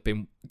along they've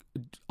been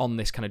on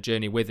this kind of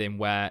journey with him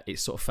where it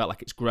sort of felt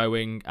like it's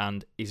growing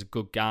and he's a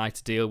good guy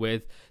to deal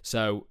with.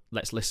 So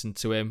let's listen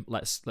to him.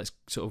 Let's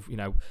sort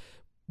of,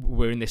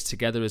 we're in this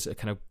together as a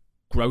kind of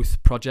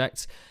growth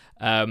project.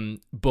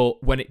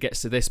 But when it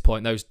gets to this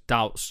point, those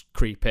doubts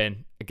creep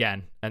in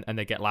again and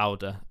they get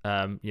louder.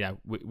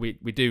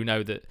 We do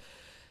know that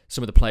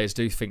some of the players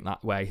do think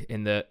that way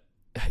in that,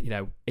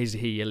 is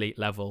he elite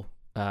level?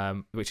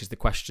 Which is the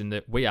question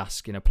that we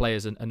ask.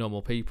 Players are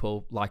normal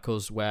people like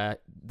us where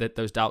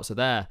those doubts are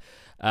there.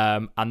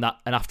 And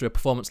after a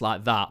performance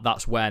like that,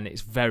 that's when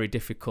it's very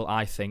difficult,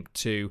 I think,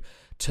 to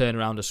turn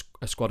around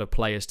a squad of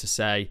players to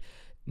say,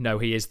 no,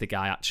 he is the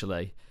guy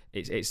actually.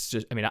 It's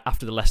just,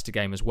 after the Leicester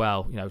game as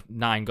well,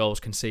 9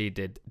 goals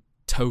conceded,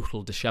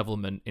 total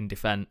dishevelment in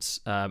defence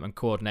and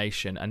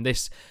coordination. And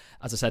this,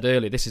 as I said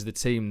earlier, this is the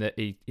team that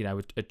he,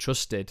 had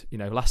trusted,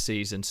 last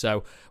season.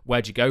 So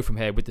where'd you go from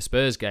here with the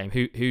Spurs game?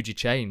 Who'd you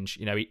change?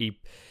 He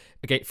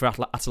again for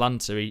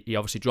Atalanta, he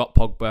obviously dropped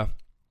Pogba,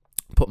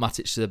 put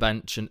Matic to the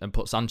bench and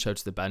put Sancho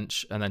to the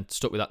bench, and then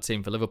stuck with that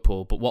team for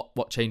Liverpool. But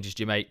what changes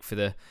do you make for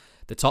the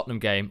Tottenham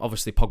game?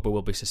 Obviously, Pogba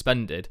will be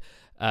suspended,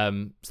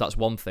 so that's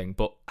one thing.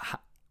 But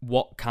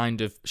what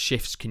kind of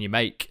shifts can you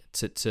make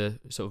to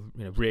sort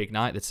of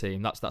reignite the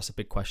team? That's a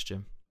big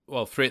question.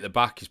 Well, 3 at the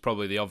back is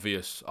probably the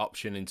obvious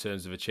option in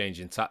terms of a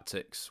change in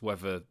tactics.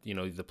 Whether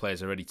the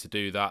players are ready to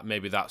do that,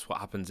 maybe that's what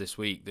happens this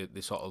week.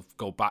 They sort of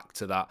go back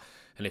to that,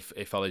 and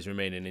if Ollie's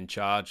remaining in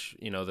charge,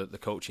 the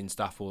coaching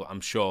staff will,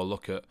 I'm sure,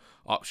 look at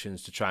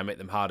options to try and make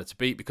them harder to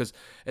beat. Because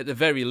at the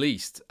very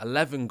least,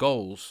 11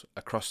 goals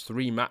across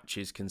 3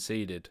 matches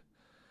conceded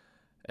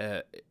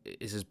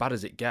is as bad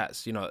as it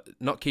gets.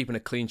 Not keeping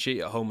a clean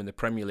sheet at home in the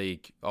Premier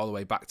League all the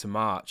way back to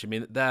March.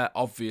 They're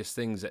obvious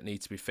things that need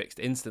to be fixed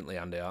instantly,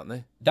 Andy, aren't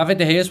they? David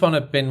De Gea's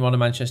been one of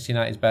Manchester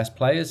United's best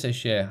players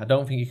this year. I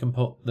don't think you can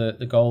put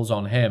the goals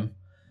on him.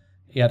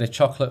 He had a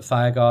chocolate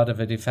fireguard of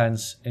a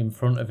defence in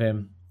front of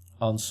him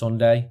on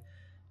Sunday.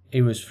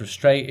 He was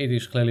frustrated. He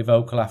was clearly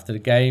vocal after the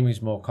game.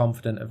 He's more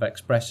confident of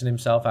expressing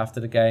himself after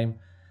the game.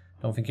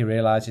 I don't think he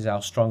realises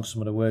how strong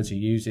some of the words he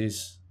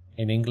uses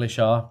in English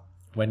are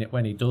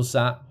when he does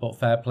that, but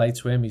fair play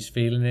to him. He's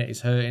feeling it, he's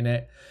hurting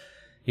it.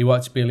 He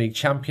wanted to be a league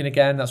champion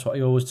again. That's what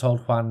he always told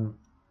Juan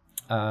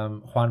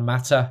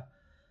Mata.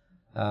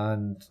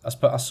 And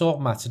I saw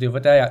Mata the other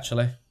day,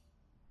 actually.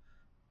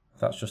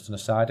 That's just an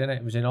aside, innit?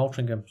 It was in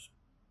Altrincham.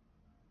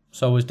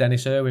 So was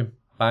Dennis Irwin,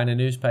 buying a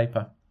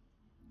newspaper.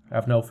 I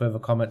have no further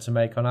comment to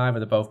make on either.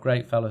 They're both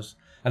great fellas.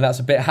 And that's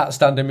a bit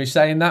hat-standing me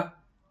saying that.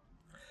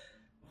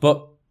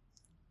 But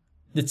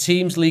the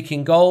team's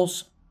leaking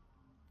goals.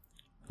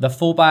 The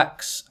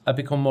fullbacks have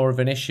become more of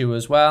an issue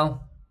as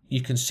well.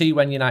 You can see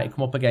when United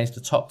come up against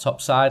a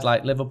top side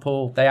like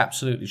Liverpool, they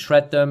absolutely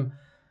shred them.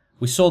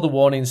 We saw the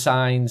warning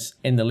signs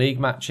in the league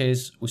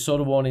matches. We saw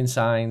the warning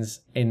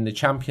signs in the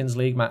Champions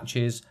League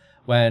matches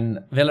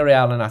when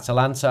Villarreal and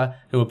Atalanta,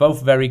 who were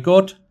both very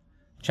good,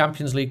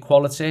 Champions League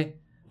quality,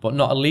 but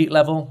not elite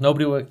level.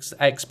 Nobody would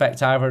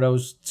expect either of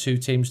those 2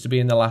 teams to be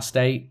in the last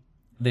 8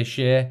 this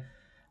year.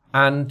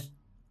 And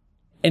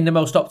in the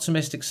most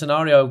optimistic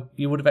scenario,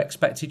 you would have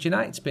expected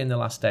United to be in the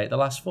last 8, the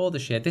last 4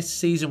 this year. This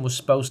season was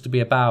supposed to be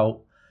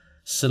about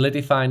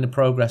solidifying the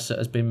progress that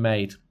has been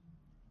made.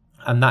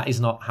 And that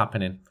is not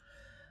happening.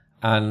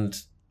 And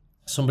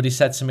somebody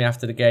said to me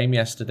after the game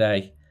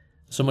yesterday,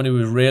 someone who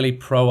was really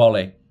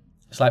pro-Ollie,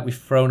 it's like we've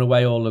thrown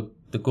away all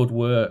the good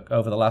work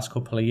over the last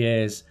couple of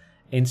years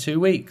in 2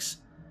 weeks.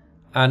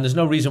 And there's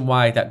no reason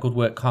why that good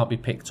work can't be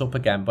picked up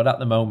again. But at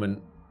the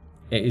moment,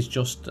 it is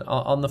just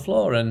on the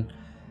floor. And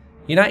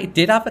United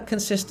did have a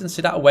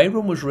consistency. That away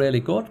run was really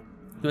good.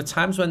 There were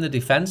times when the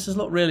defence has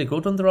looked really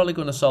good under Ole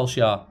Gunnar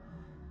Solskjaer.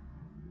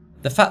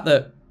 The fact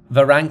that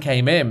Varane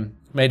came in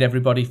made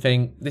everybody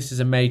think this is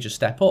a major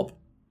step up.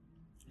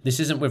 This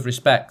isn't with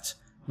respect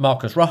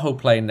Marcus Rojo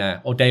playing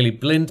there, or Daley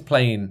Blind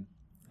playing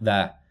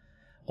there,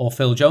 or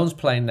Phil Jones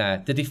playing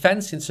there. The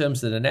defence in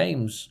terms of the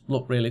names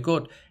looked really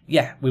good.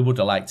 Yeah, we would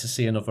have liked to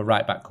see another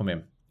right back come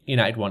in.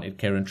 United wanted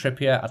Kieran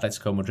Trippier.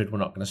 Atletico Madrid were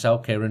not going to sell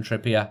Kieran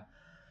Trippier.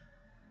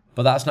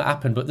 But that's not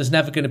happened. But there's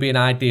never going to be an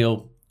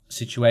ideal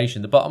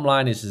situation. The bottom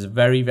line is there's a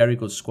very, very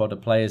good squad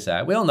of players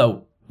there. We all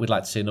know we'd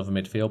like to see another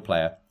midfield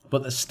player,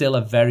 but there's still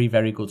a very,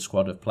 very good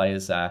squad of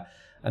players there.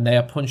 And they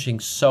are punching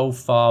so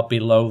far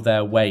below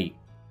their weight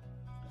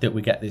that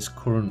we get this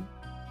current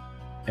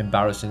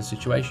embarrassing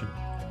situation.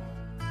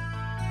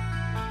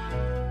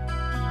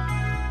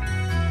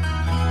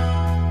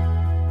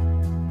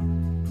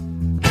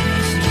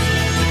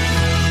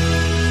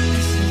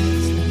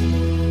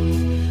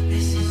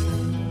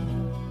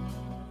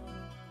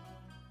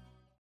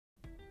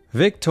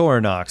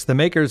 Victorinox, the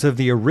makers of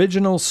the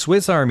original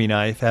Swiss Army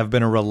knife, have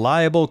been a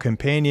reliable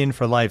companion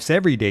for life's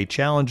everyday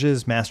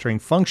challenges, mastering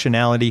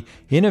functionality,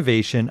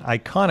 innovation,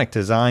 iconic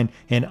design,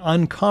 and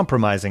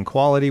uncompromising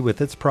quality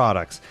with its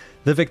products.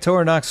 The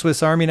Victorinox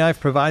Swiss Army knife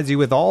provides you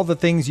with all the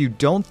things you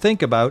don't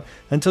think about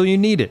until you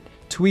need it.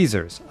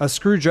 Tweezers, a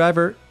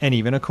screwdriver, and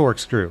even a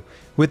corkscrew.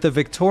 With the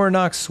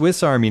Victorinox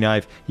Swiss Army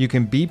knife, you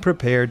can be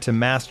prepared to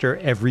master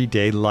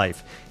everyday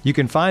life. You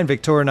can find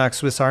Victorinox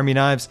Swiss Army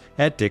knives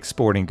at Dick's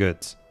Sporting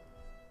Goods.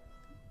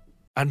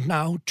 And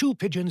now, two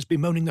pigeons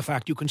bemoaning the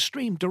fact you can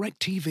stream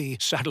DirecTV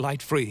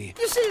satellite-free.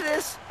 You see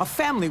this? A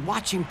family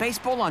watching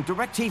baseball on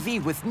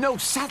DirecTV with no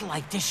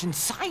satellite dish in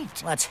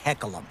sight. Let's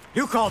heckle them.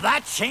 You call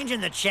that changing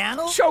the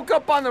channel? Choke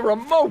up on the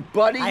remote,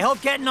 buddy. I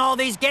hope getting all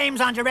these games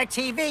on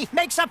DirecTV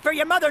makes up for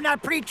your mother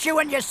not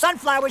pre-chewing your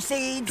sunflower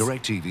seeds.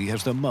 DirecTV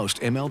has the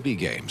most MLB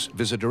games.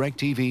 Visit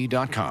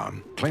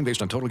DirecTV.com. Claim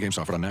based on total games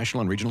offered on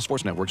national and regional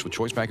sports networks with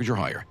choice package or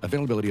higher.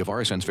 Availability of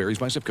RSNs varies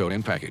by zip code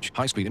and package.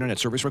 High-speed internet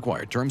service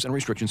required. Terms and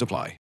restrictions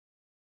apply.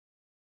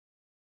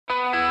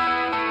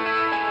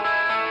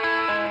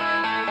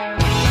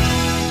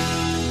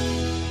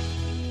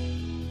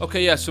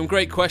 Okay, yeah, some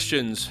great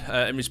questions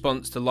in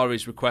response to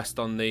Laurie's request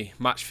on the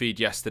match feed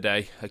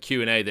yesterday, a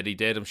Q&A that he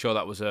did. I'm sure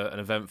that was an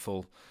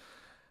eventful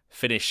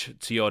finish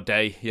to your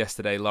day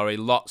yesterday, Laurie.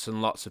 Lots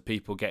and lots of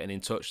people getting in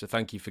touch, so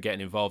thank you for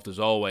getting involved as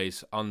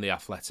always on The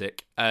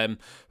Athletic. We're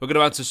going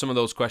to answer some of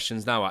those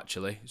questions now,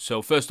 actually.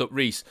 So first up,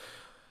 Reese,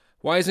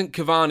 why isn't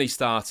Cavani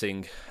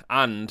starting?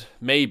 And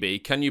maybe,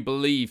 can you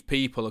believe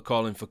people are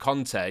calling for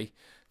Conte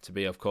to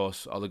be, of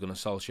course, Ole Gunnar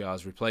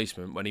Solskjaer's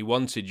replacement when he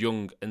wanted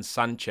Young and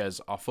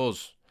Sanchez off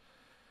us?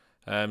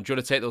 Do you want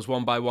to take those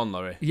one by one,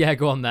 Laurie? Yeah,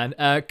 go on then.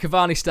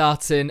 Cavani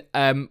starting.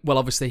 Well,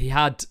 obviously he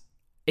had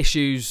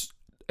issues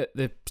at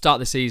the start of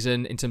the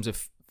season in terms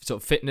of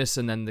sort of fitness,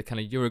 and then the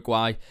kind of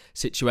Uruguay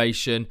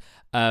situation.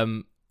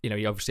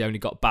 He obviously only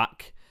got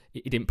back.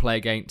 He didn't play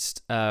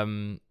against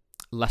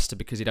Leicester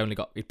because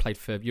he'd played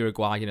for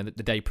Uruguay,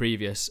 the day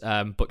previous.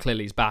 But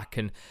clearly he's back,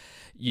 and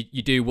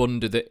you do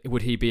wonder that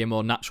would he be a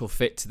more natural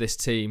fit to this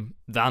team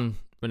than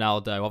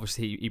Ronaldo?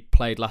 Obviously he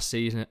played last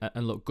season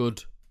and looked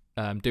good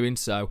doing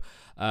so.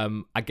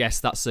 I guess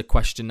that's a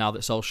question now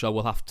that Solskjaer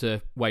will have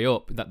to weigh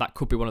up. That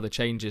could be one of the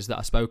changes that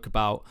I spoke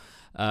about,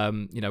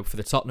 for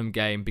the Tottenham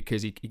game,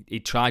 because he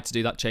tried to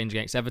do that change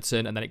against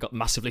Everton, and then it got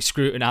massively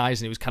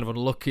scrutinised, and he was kind of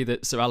unlucky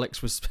that Sir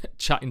Alex was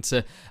chatting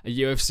to a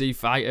UFC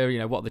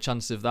fighter. What are the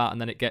chances of that?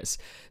 And then it gets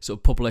sort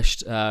of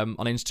published on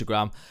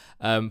Instagram.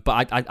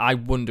 But I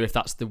wonder if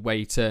that's the way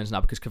he turns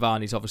now, because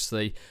Cavani's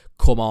obviously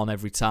come on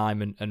every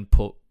time and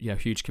put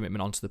huge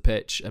commitment onto the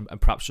pitch, and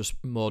perhaps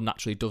just more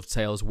naturally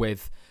dovetails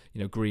with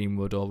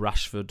Greenwood or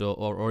Rashford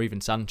or even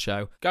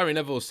Sancho. Gary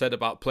Neville said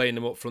about playing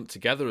them up front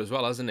together as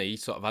well, hasn't he? He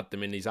sort of had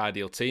them in his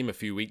ideal team a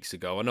few weeks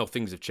ago. I know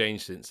things have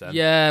changed since then.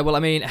 Yeah, well, I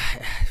mean,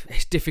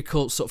 it's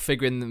difficult sort of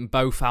figuring them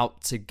both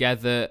out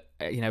together.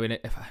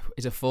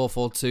 Is a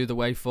 4-4-2 the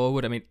way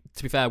forward? I mean,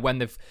 to be fair, when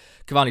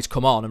Cavani's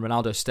come on and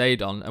Ronaldo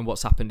stayed on, and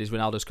what's happened is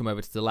Ronaldo's come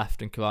over to the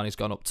left and Cavani's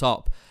gone up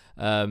top.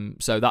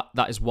 So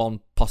that is one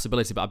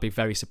possibility, but I'd be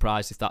very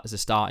surprised if that is a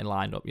starting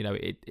lineup.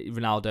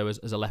 Ronaldo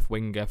as a left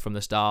winger from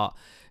the start.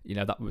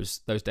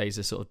 Those days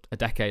are sort of a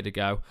decade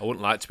ago. I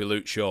wouldn't like to be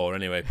Luke Shaw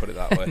anyway, put it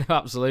that way. No,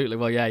 absolutely.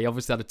 Well, yeah, he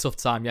obviously had a tough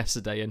time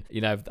yesterday, and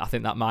I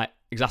think that might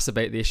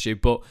exacerbate the issue.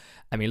 But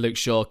I mean, Luke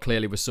Shaw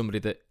clearly was somebody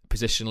that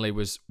positionally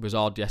was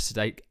odd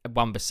yesterday.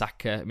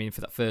 Wan-Bissaka, I mean,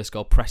 for that first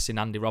goal, pressing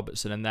Andy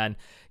Robertson and then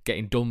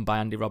getting done by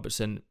Andy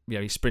Robertson.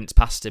 He sprints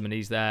past him and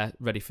he's there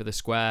ready for the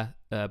square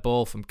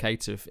ball from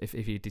Keita if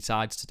he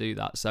decides to do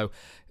that. So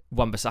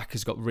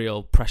Wan-Bissaka's got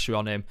real pressure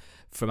on him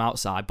from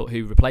outside, but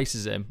who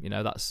replaces him?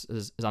 That's,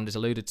 as Andy's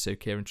alluded to,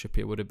 Kieran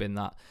Trippier would have been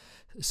that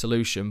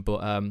solution,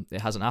 but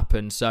it hasn't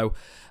happened. So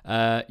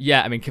I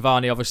mean,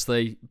 Cavani,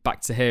 obviously,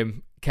 back to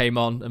him, came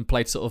on and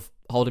played sort of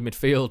holding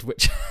midfield,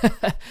 which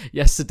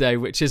yesterday,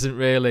 which isn't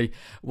really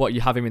what you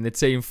have him in the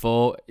team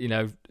for.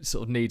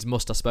 Sort of needs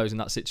must, I suppose, in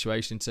that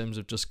situation in terms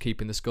of just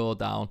keeping the score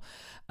down.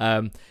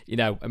 I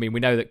mean,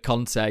 we know that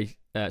Conte,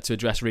 to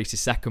address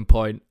Reese's second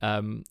point,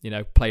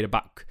 played a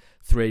back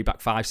 3, back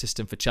 5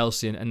 system for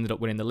Chelsea and ended up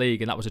winning the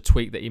league, and that was a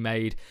tweak that he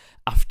made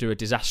after a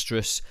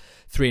disastrous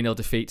 3-0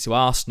 defeat to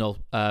Arsenal.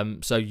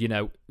 So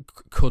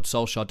could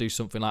Solskjaer do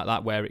something like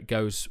that where it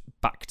goes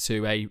back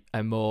to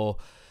a more,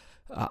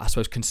 I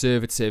suppose,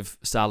 conservative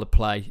style of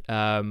play?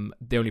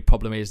 The only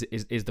problem is the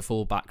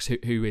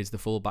fullbacks. Who is the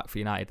fullback for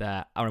United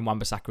there? Aaron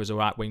Wan-Bissaka is a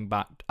right wing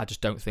back. I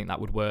just don't think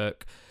that would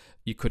work.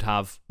 You could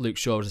have Luke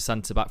Shaw as a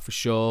centre back for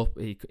sure.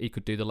 He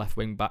could do the left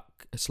wing back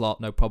slot,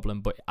 no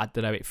problem. But I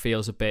don't know, it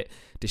feels a bit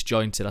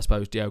disjointed. I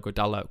suppose Diogo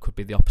Dalot could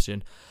be the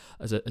option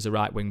as a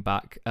right wing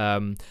back. I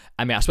mean,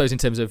 I suppose in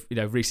terms of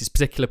Reece's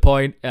particular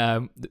point,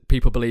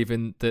 people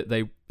believing that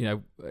they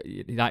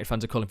United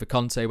fans are calling for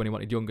Conte when he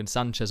wanted Young and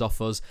Sanchez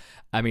off us.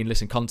 I mean,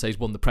 listen, Conte's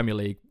won the Premier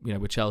League,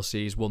 with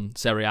Chelsea. He's won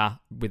Serie A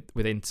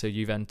with Inter,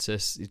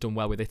 Juventus. He's done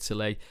well with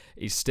Italy.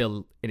 He's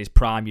still in his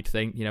prime, you'd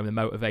think, the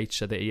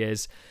motivator that he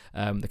is,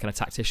 the kind of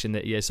tactician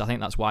that he is. So I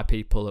think that's why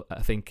people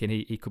are thinking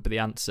he could be the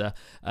answer.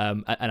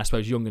 And I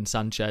suppose Young and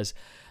Sanchez,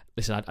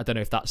 listen, I don't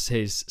know if that's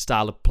his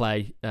style of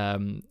play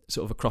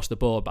sort of across the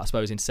board, but I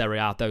suppose in Serie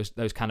A,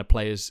 those kind of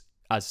players,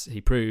 as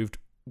he proved,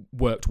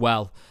 worked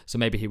well. So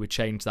maybe he would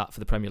change that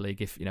for the Premier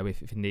League if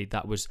indeed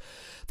that was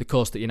the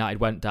course that United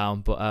went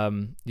down. But I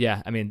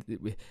mean,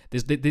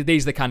 these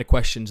are the kind of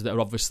questions that are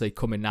obviously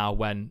coming now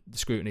when the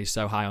scrutiny is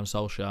so high on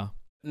Solskjaer.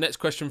 Next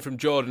question from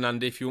Jordan,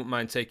 Andy, if you wouldn't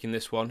mind taking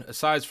this one.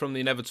 Aside from the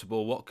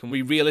inevitable, what can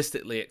we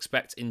realistically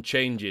expect in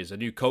changes? A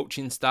new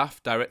coaching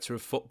staff, director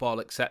of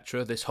football,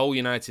 etc. This whole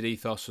United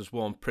ethos was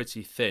worn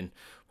pretty thin.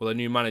 Will a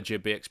new manager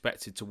be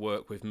expected to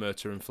work with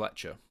Murtough and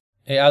Fletcher?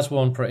 It has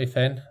worn pretty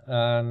thin,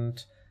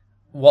 and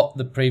what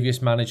the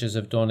previous managers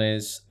have done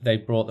is they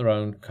brought their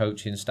own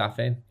coaching staff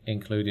in,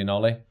 including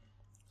Ollie.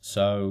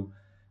 So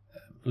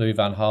Louis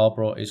van Gaal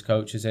brought his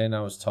coaches in.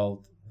 I was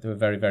told they were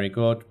very, very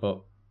good,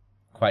 but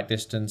quite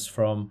distant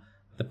from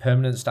the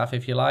permanent staff,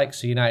 if you like.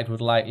 So United would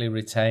likely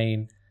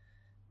retain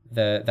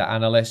the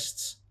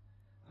analysts.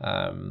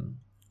 You're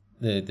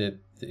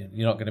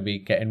not going to be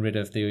getting rid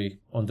of the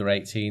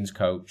under-18s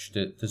coach.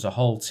 There's a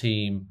whole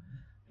team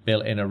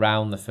built in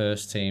around the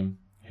first team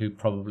who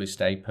probably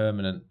stay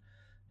permanent.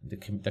 The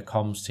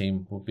comms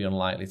team would be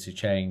unlikely to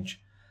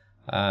change.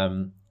 A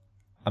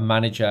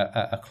manager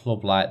at a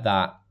club like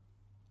that,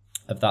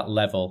 of that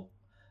level,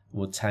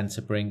 would tend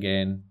to bring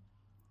in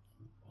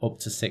up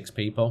to 6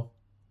 people.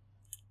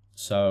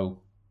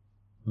 So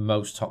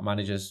most top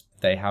managers,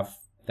 they have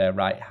their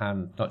right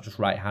hand, not just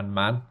right hand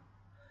man,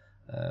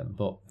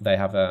 but they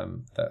have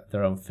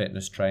their own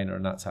fitness trainer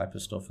and that type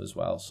of stuff as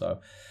well.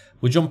 So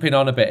we're jumping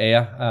on a bit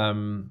here,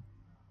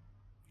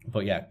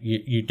 but yeah,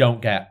 you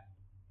don't get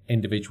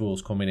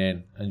individuals coming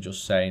in and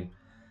just saying,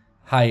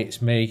 "Hi,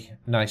 it's me,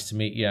 nice to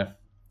meet you,"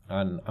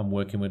 and I'm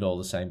working with all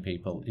the same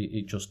people.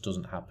 It just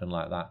doesn't happen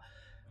like that.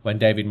 When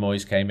David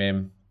Moyes came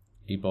in,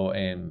 he brought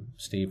in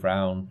Steve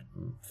Round,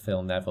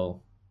 Phil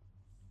Neville,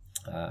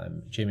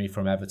 Jimmy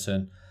from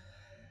Everton,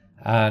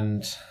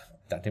 and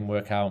that didn't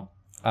work out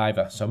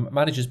either. So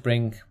managers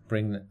bring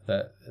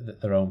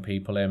their own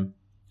people in.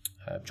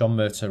 John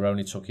Murtough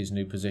only took his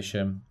new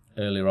position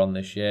earlier on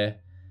this year.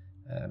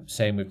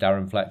 Same with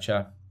Darren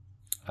Fletcher,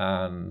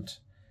 and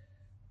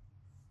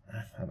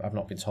I've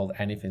not been told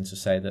anything to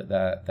say that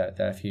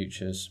their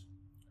futures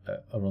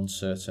are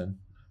uncertain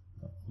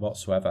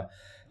whatsoever.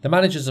 The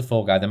manager's a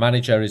fall guy. The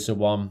manager is the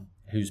one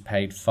who's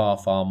paid far,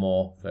 far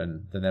more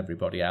than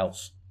everybody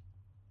else.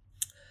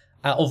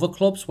 At other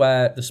clubs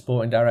where the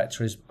sporting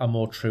director is a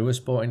more truer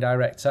sporting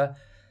director,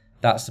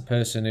 that's the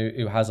person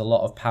who has a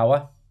lot of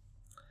power.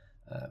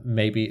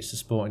 Maybe it's the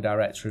sporting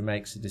director who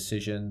makes a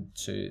decision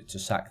to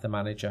sack the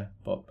manager.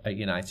 But at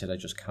United, I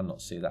just cannot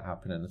see that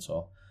happening at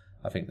all.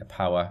 I think the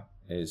power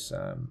is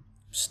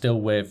still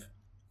with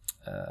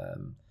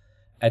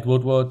Ed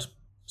Woodward,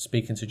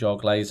 speaking to Joe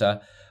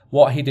Glazer.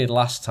 What he did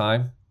last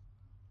time,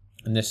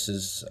 and this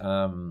is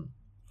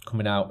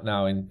coming out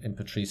now in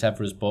Patrice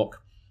Evra's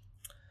book,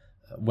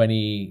 when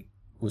he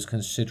was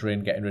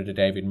considering getting rid of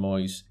David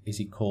Moyes, is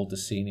he called the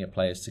senior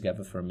players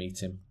together for a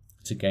meeting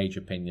to gauge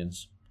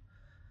opinions.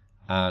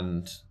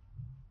 And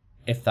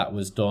if that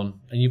was done,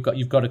 and you've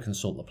got to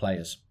consult the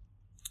players,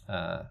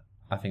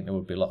 I think there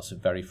would be lots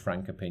of very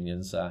frank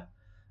opinions at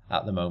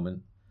the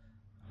moment.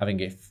 I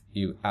think if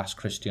you ask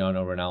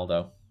Cristiano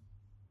Ronaldo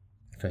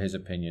for his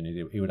opinion,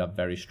 he would have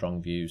very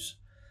strong views,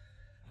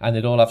 and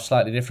they'd all have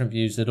slightly different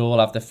views. They'd all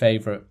have their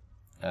favourite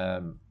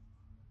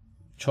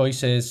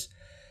choices.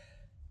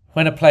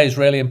 When a player is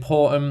really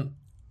important,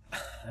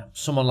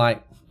 someone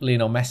like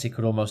Lionel Messi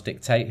could almost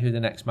dictate who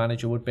the next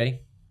manager would be.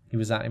 He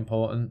was that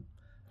important.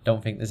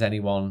 Don't think there's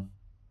anyone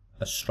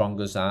as strong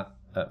as that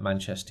at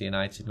Manchester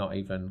United, not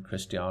even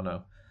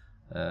Cristiano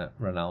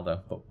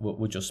Ronaldo. But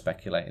we're just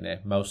speculating here.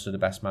 Most of the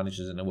best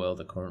managers in the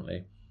world are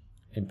currently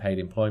in paid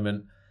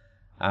employment,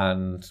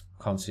 and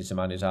Conte's a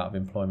man who's out of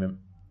employment.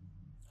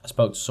 I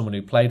spoke to someone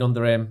who played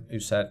under him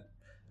who said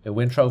he'll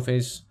win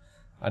trophies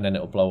and then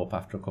it'll blow up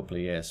after a couple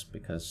of years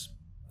because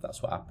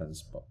that's what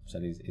happens. But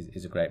said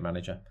he's a great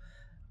manager.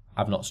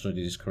 I've not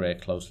studied his career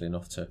closely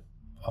enough to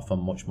offer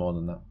much more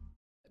than that.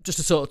 Just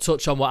to sort of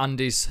touch on what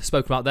Andy's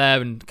spoken about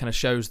there and kind of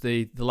shows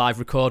the live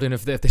recording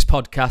of this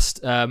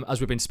podcast,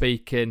 as we've been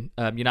speaking,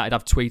 United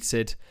have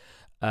tweeted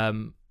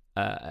an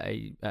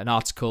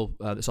article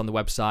that's on the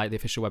website, the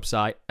official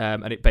website,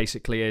 and it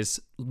basically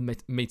is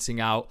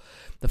meting out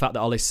the fact that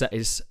Ollie set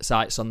his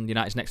sights on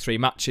United's next 3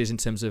 matches in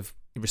terms of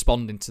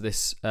responding to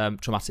this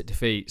traumatic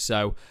defeat.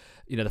 So,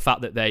 the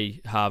fact that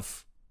they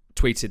have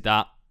tweeted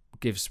that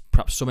gives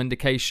perhaps some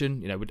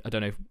indication. I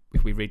don't know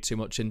if we read too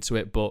much into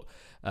it, but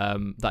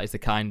that is the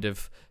kind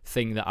of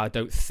thing that I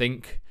don't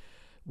think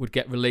would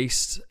get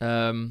released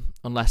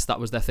unless that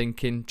was their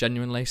thinking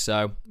genuinely.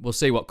 So we'll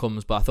see what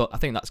comes. But I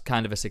think that's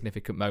kind of a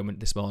significant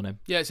moment this morning.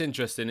 Yeah, it's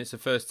interesting. It's the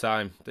first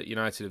time that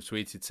United have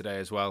tweeted today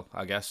as well,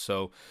 I guess.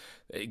 So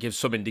it gives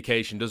some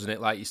indication, doesn't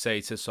it, like you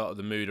say, to sort of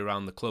the mood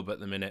around the club at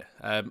the minute.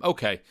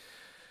 Okay.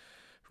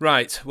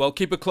 Right, well,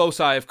 keep a close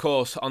eye, of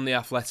course, on The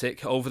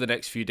Athletic over the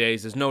next few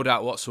days. There's no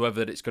doubt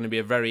whatsoever that it's going to be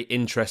a very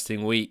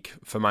interesting week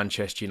for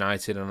Manchester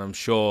United, and I'm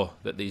sure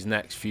that these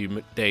next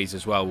few days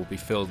as well will be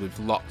filled with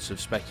lots of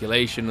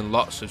speculation and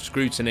lots of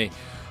scrutiny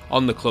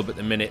on the club at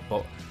the minute.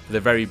 But for the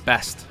very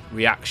best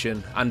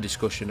reaction and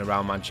discussion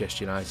around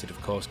Manchester United,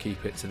 of course,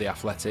 keep it to The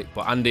Athletic.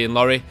 But Andy and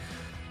Laurie,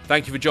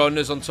 thank you for joining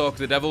us on Talk of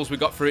the Devils. We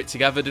got through it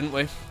together, didn't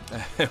we?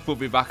 We'll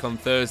be back on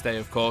Thursday,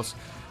 of course,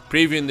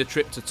 previewing the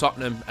trip to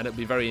Tottenham, and it'll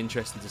be very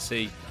interesting to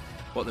see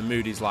what the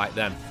mood is like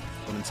then.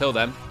 But until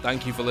then,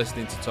 thank you for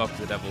listening to Talk of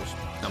the Devils,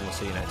 and we'll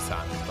see you next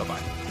time.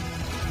 Bye-bye.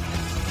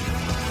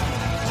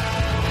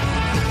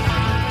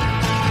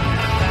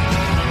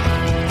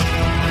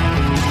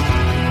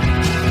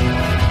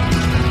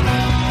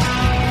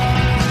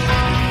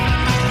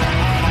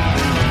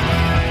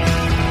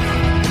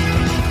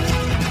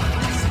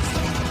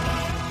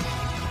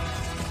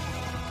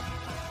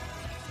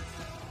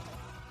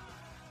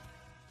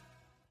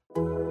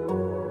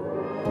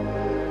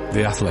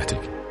 The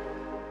Athletic.